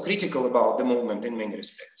 I'm also critical about the movement in many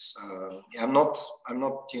respects. I'm not,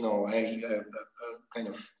 you know, a kind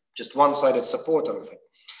of just one-sided supporter of it.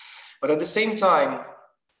 But at the same time,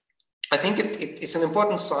 I think it's an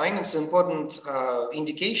important sign, it's an important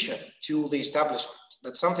indication to the establishment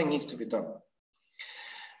that something needs to be done.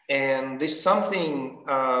 And this something,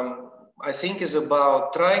 I think, is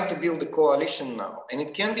about trying to build a coalition now, and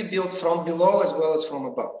it can be built from below as well as from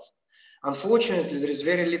above. Unfortunately, there is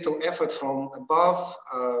very little effort from above,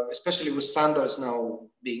 especially with Sanders now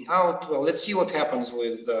being out. Well, let's see what happens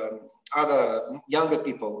with other younger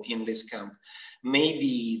people in this camp.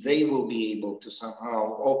 Maybe they will be able to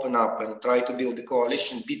somehow open up and try to build a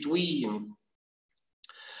coalition between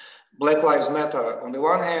Black Lives Matter on the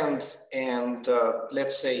one hand and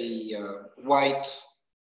let's say white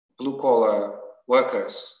blue-collar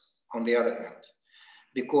workers on the other hand.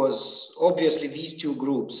 Because obviously these two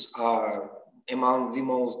groups are among the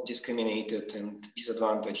most discriminated and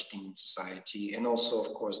disadvantaged in society, and also,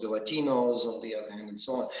 of course, the Latinos on the other hand, and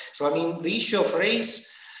so on. So, I mean, the issue of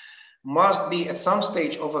race must be at some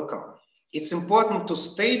stage overcome. It's important to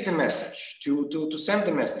state the message, to send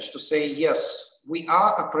the message, to say, yes, we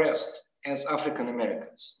are oppressed as African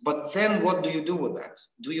Americans, but then what do you do with that?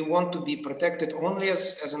 Do you want to be protected only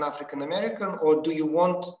as an African American, or do you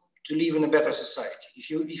want to live in a better society?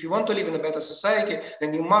 If you want to live in a better society,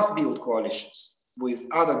 then you must build coalitions with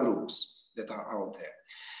other groups that are out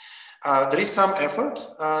there. There is some effort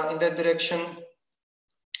in that direction,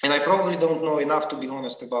 and I probably don't know enough, to be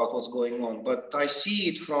honest, about what's going on, but I see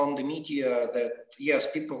it from the media that,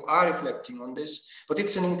 yes, people are reflecting on this, but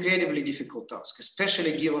it's an incredibly difficult task,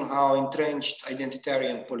 especially given how entrenched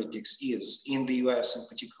identitarian politics is in the US in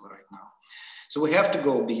particular right now. So we have to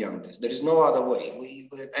go beyond this. There is no other way.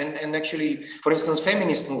 And actually, for instance,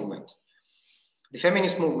 feminist movement. The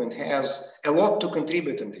feminist movement has a lot to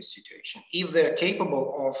contribute in this situation. If they're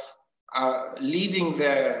capable of leaving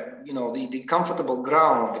their, the comfortable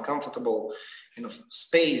ground, the comfortable,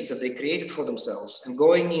 space that they created for themselves, and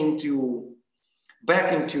going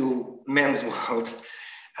back into men's world,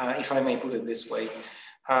 if I may put it this way,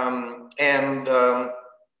 and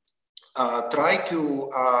try to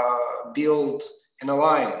build an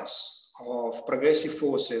alliance of progressive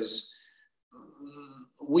forces,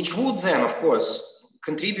 which would then, of course,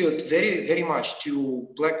 contribute very, very much to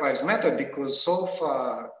Black Lives Matter, because so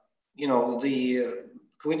far, the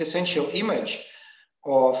quintessential image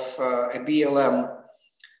of a BLM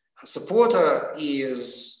supporter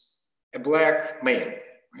is a black male,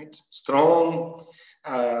 right? Strong,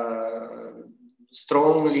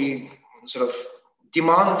 strongly sort of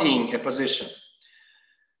demanding a position.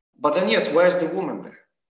 But then, yes, where's the woman there?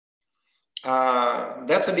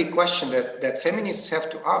 That's a big question that feminists have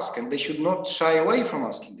to ask, and they should not shy away from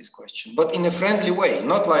asking this question, but in a friendly way,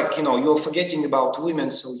 not like, you're forgetting about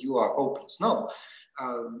women, so you are hopeless. No,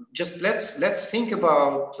 just let's think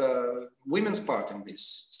about women's part in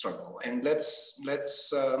this struggle, and let's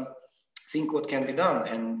think what can be done.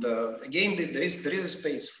 And again, there is a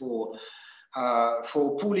space for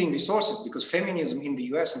pooling resources, because feminism in the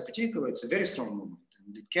US in particular, it's a very strong movement,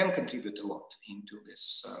 and it can contribute a lot into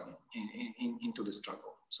this into the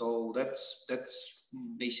struggle. So that's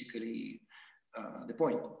basically the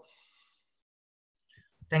point.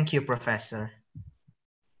 Thank you, Professor.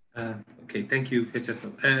 Okay, thank you,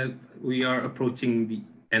 Vyacheslav. We are approaching the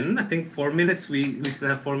end. I think 4 minutes. We still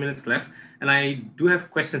have 4 minutes left, and I do have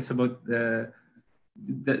questions about the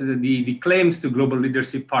claims to global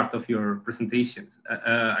leadership part of your presentations.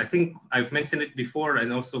 I think I've mentioned it before,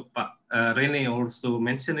 and also Rene also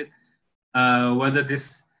mentioned it, whether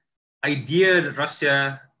this idea that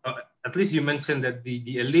Russia, at least you mentioned that the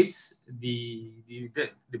elites, the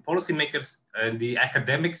policymakers, and the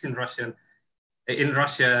academics in Russia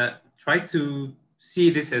try to see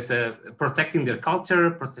this as protecting their culture,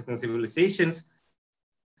 protecting civilizations.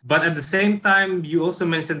 But at the same time, you also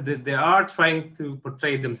mentioned that they are trying to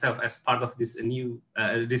portray themselves as part of this new,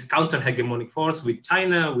 this counter-hegemonic force with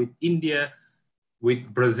China, with India,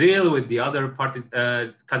 with Brazil, with the other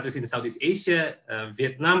countries in Southeast Asia,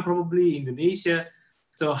 Vietnam, probably Indonesia.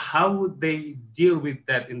 So how would they deal with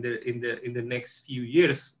that in the next few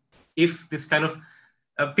years, if this kind of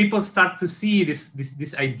people start to see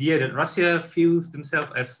this idea that Russia feels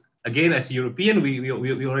themselves as, again, as European? We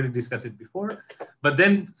already discussed it before, but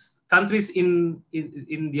then countries in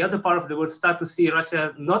the other part of the world start to see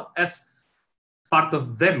Russia not as part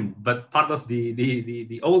of them, but part of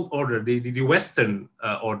the old order, the Western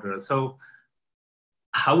order. So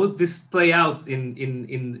how would this play out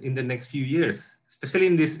in the next few years, especially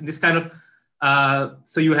in this kind of?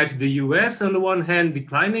 So you have the US on the one hand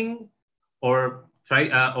declining, or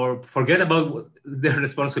forget about their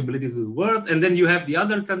responsibility to the world, and then you have the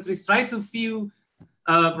other countries try to view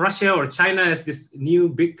Russia or China as this new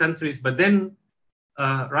big countries, but then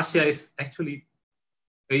Russia is actually,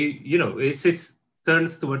 it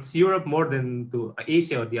turns towards Europe more than to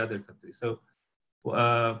Asia or the other countries. So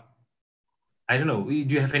I don't know.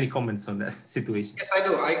 Do you have any comments on that situation? Yes, I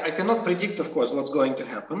do. I cannot predict, of course, what's going to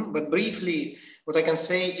happen, but briefly, what I can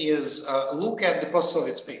say is look at the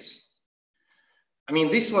post-Soviet space. I mean,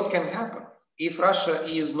 this is what can happen if Russia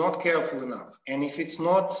is not careful enough, and if it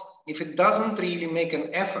doesn't really make an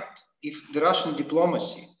effort, if the Russian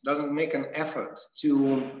diplomacy doesn't make an effort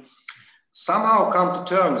to somehow come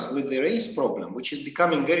to terms with the race problem, which is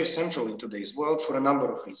becoming very central in today's world for a number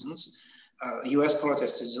of reasons. US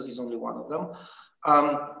protests is only one of them.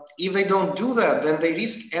 If they don't do that, then they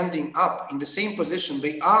risk ending up in the same position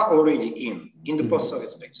they are already in the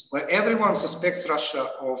post-Soviet space, where everyone suspects Russia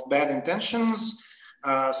of bad intentions.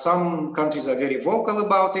 Some countries are very vocal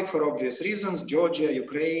about it for obvious reasons. Georgia,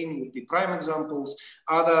 Ukraine would be prime examples.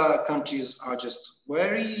 Other countries are just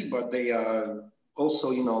wary, but they are also,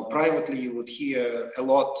 you know, privately you would hear a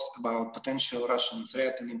lot about potential Russian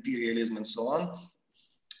threat and imperialism and so on.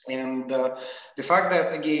 And the fact that,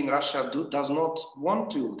 again, Russia does not want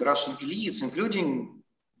to, the Russian elites, including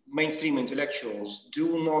mainstream intellectuals, do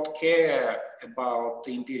not care about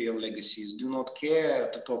the imperial legacies, do not care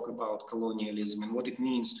to talk about colonialism and what it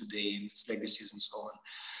means today, and its legacies and so on.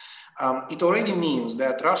 It already means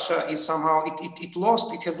that Russia is somehow,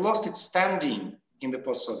 it has lost its standing in the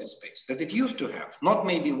post-Soviet space that it used to have, not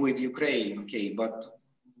maybe with Ukraine, okay, but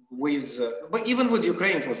even with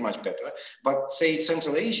Ukraine it was much better, but say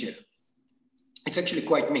Central Asia, it's actually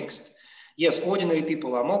quite mixed. Yes, ordinary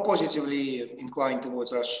people are more positively inclined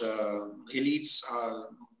towards Russia, elites are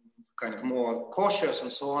kind of more cautious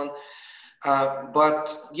and so on. But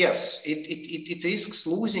yes, it risks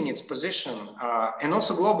losing its position, and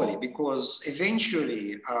also globally, because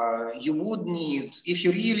eventually you would need, if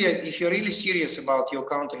you're really serious about your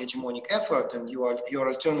counter-hegemonic effort and your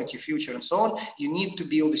alternative future and so on, you need to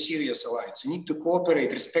build a serious alliance. You need to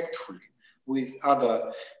cooperate respectfully with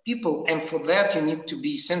other people, and for that you need to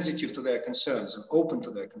be sensitive to their concerns and open to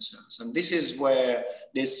their concerns. And this is where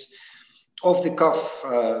this off-the-cuff,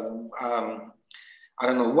 I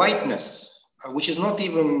don't know, whiteness, which is not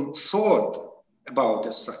even thought about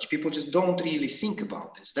as such. People just don't really think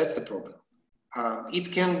about this. That's the problem.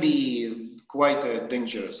 It can be quite a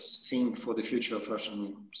dangerous thing for the future of Russian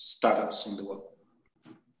status in the world.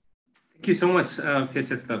 Thank you so much,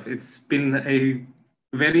 Vyacheslav. It's been a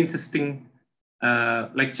very interesting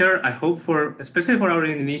lecture. I hope especially for our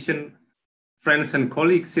Indonesian friends and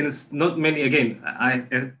colleagues, since not many, again,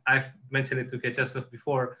 I've mentioned it to Vyacheslav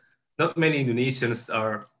before, not many Indonesians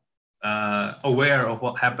are aware of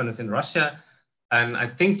what happens in Russia. And I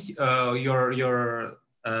think your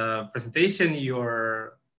presentation,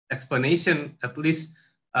 your explanation at least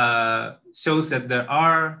shows that there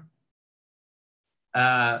are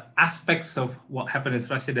aspects of what happened in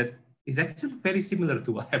Russia that is actually very similar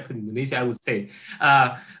to what happened in Indonesia, I would say,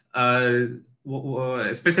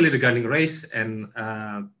 especially regarding race and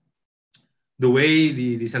the way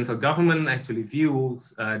the central government actually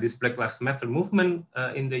views this Black Lives Matter movement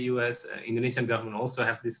in the US. Indonesian government also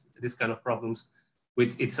have this kind of problems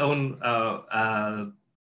with its own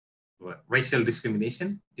racial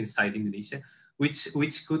discrimination inside Indonesia,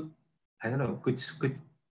 which could, I don't know, could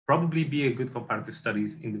probably be a good comparative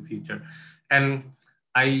studies in the future. And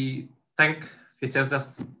I thank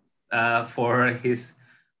Vyacheslav for his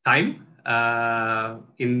time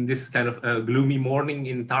in this kind of gloomy morning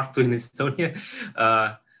in Tartu in Estonia.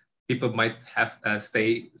 People might have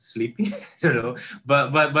stay sleepy, you know.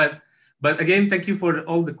 But again, thank you for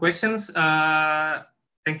all the questions.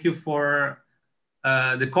 Thank you for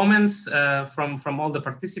the comments from all the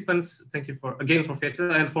participants. Thank you for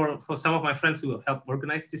Vyacheslav and for some of my friends who helped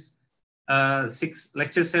organize this 6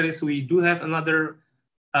 lecture series. We do have another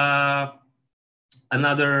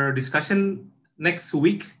discussion next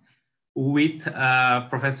week with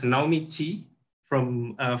Professor Naomi Chi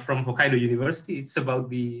from Hokkaido University. It's about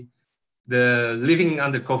the living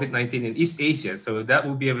under COVID-19 in East Asia. So that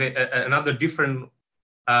will be another different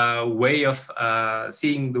way of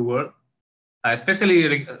seeing the world,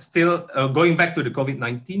 especially still going back to the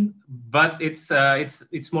COVID-19. But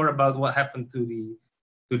it's more about what happened to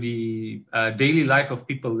the daily life of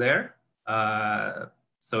people there.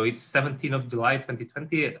 So it's 17th of July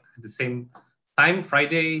 2020 at the same time,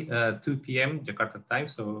 Friday, 2 p.m. Jakarta time.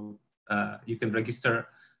 So you can register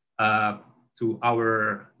to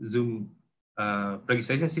our Zoom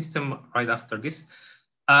registration system right after this.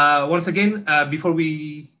 Once again, before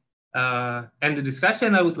we end the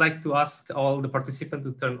discussion, I would like to ask all the participants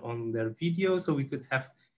to turn on their video so we could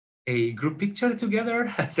have a group picture together.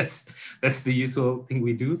 That's the usual thing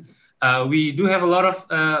we do. We do have a lot of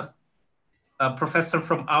professor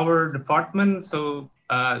from our department. So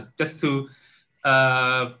just to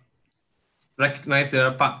recognize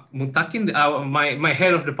Pak Mutakin, my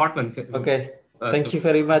head of department. Okay. Uh, Thank so- you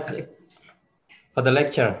very much for the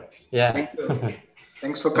lecture. Yeah. Thank you.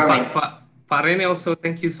 Thanks for So coming. Pak Rene also,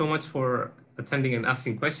 thank you so much for attending and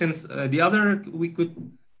asking questions. The other, we could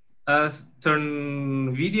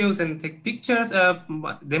turn videos and take pictures.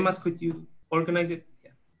 Demas, could you organize it?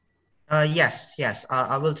 Yeah. Yes.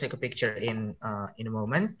 I will take a picture in a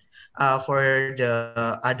moment. For the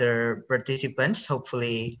other participants,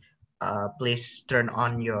 hopefully, please turn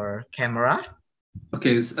on your camera.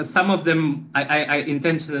 Okay, some of them I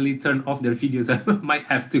intentionally turned off their videos. I might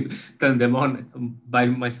have to turn them on by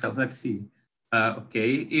myself. Let's see.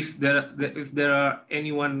 Okay, if there are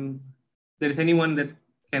anyone, there is anyone that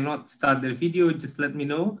cannot start their video, just let me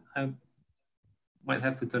know. I might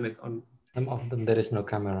have to turn it on. Some of them there is no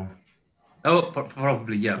camera. Oh,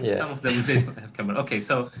 probably yeah. Yeah. Some of them they don't have camera. Okay,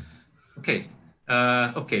 so okay,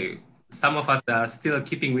 some of us are still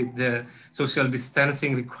keeping with the social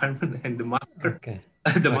distancing requirement and the mask. Okay.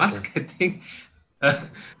 The Okay. mask, I think.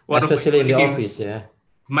 Especially in the office, yeah.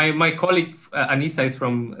 My colleague Anissa is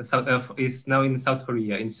from is now in South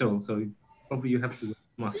Korea in Seoul, so probably you have to wear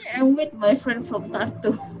a mask. I'm with my friend from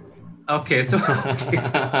Tartu. Okay, so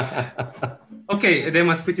okay,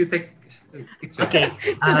 Demas, could you take a picture? Okay.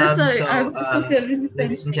 That's why So, I'm social distancing.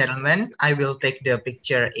 ladies and gentlemen, I will take the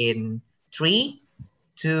picture in 3,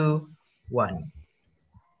 2, 1.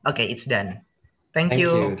 Okay, it's done. Thank Thank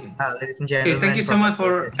you, you. ladies and Okay, gentlemen. thank you so much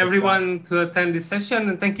for Professor Fiesesta. everyone to attend this session,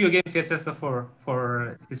 and thank you again, Fiesesta, for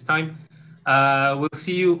his time. We'll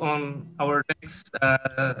see you on our next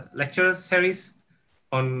lecture series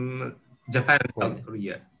on Japan and South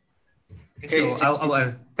Korea. Okay, So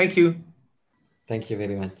thank you. Thank you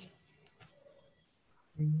very much.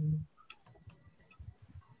 Mm.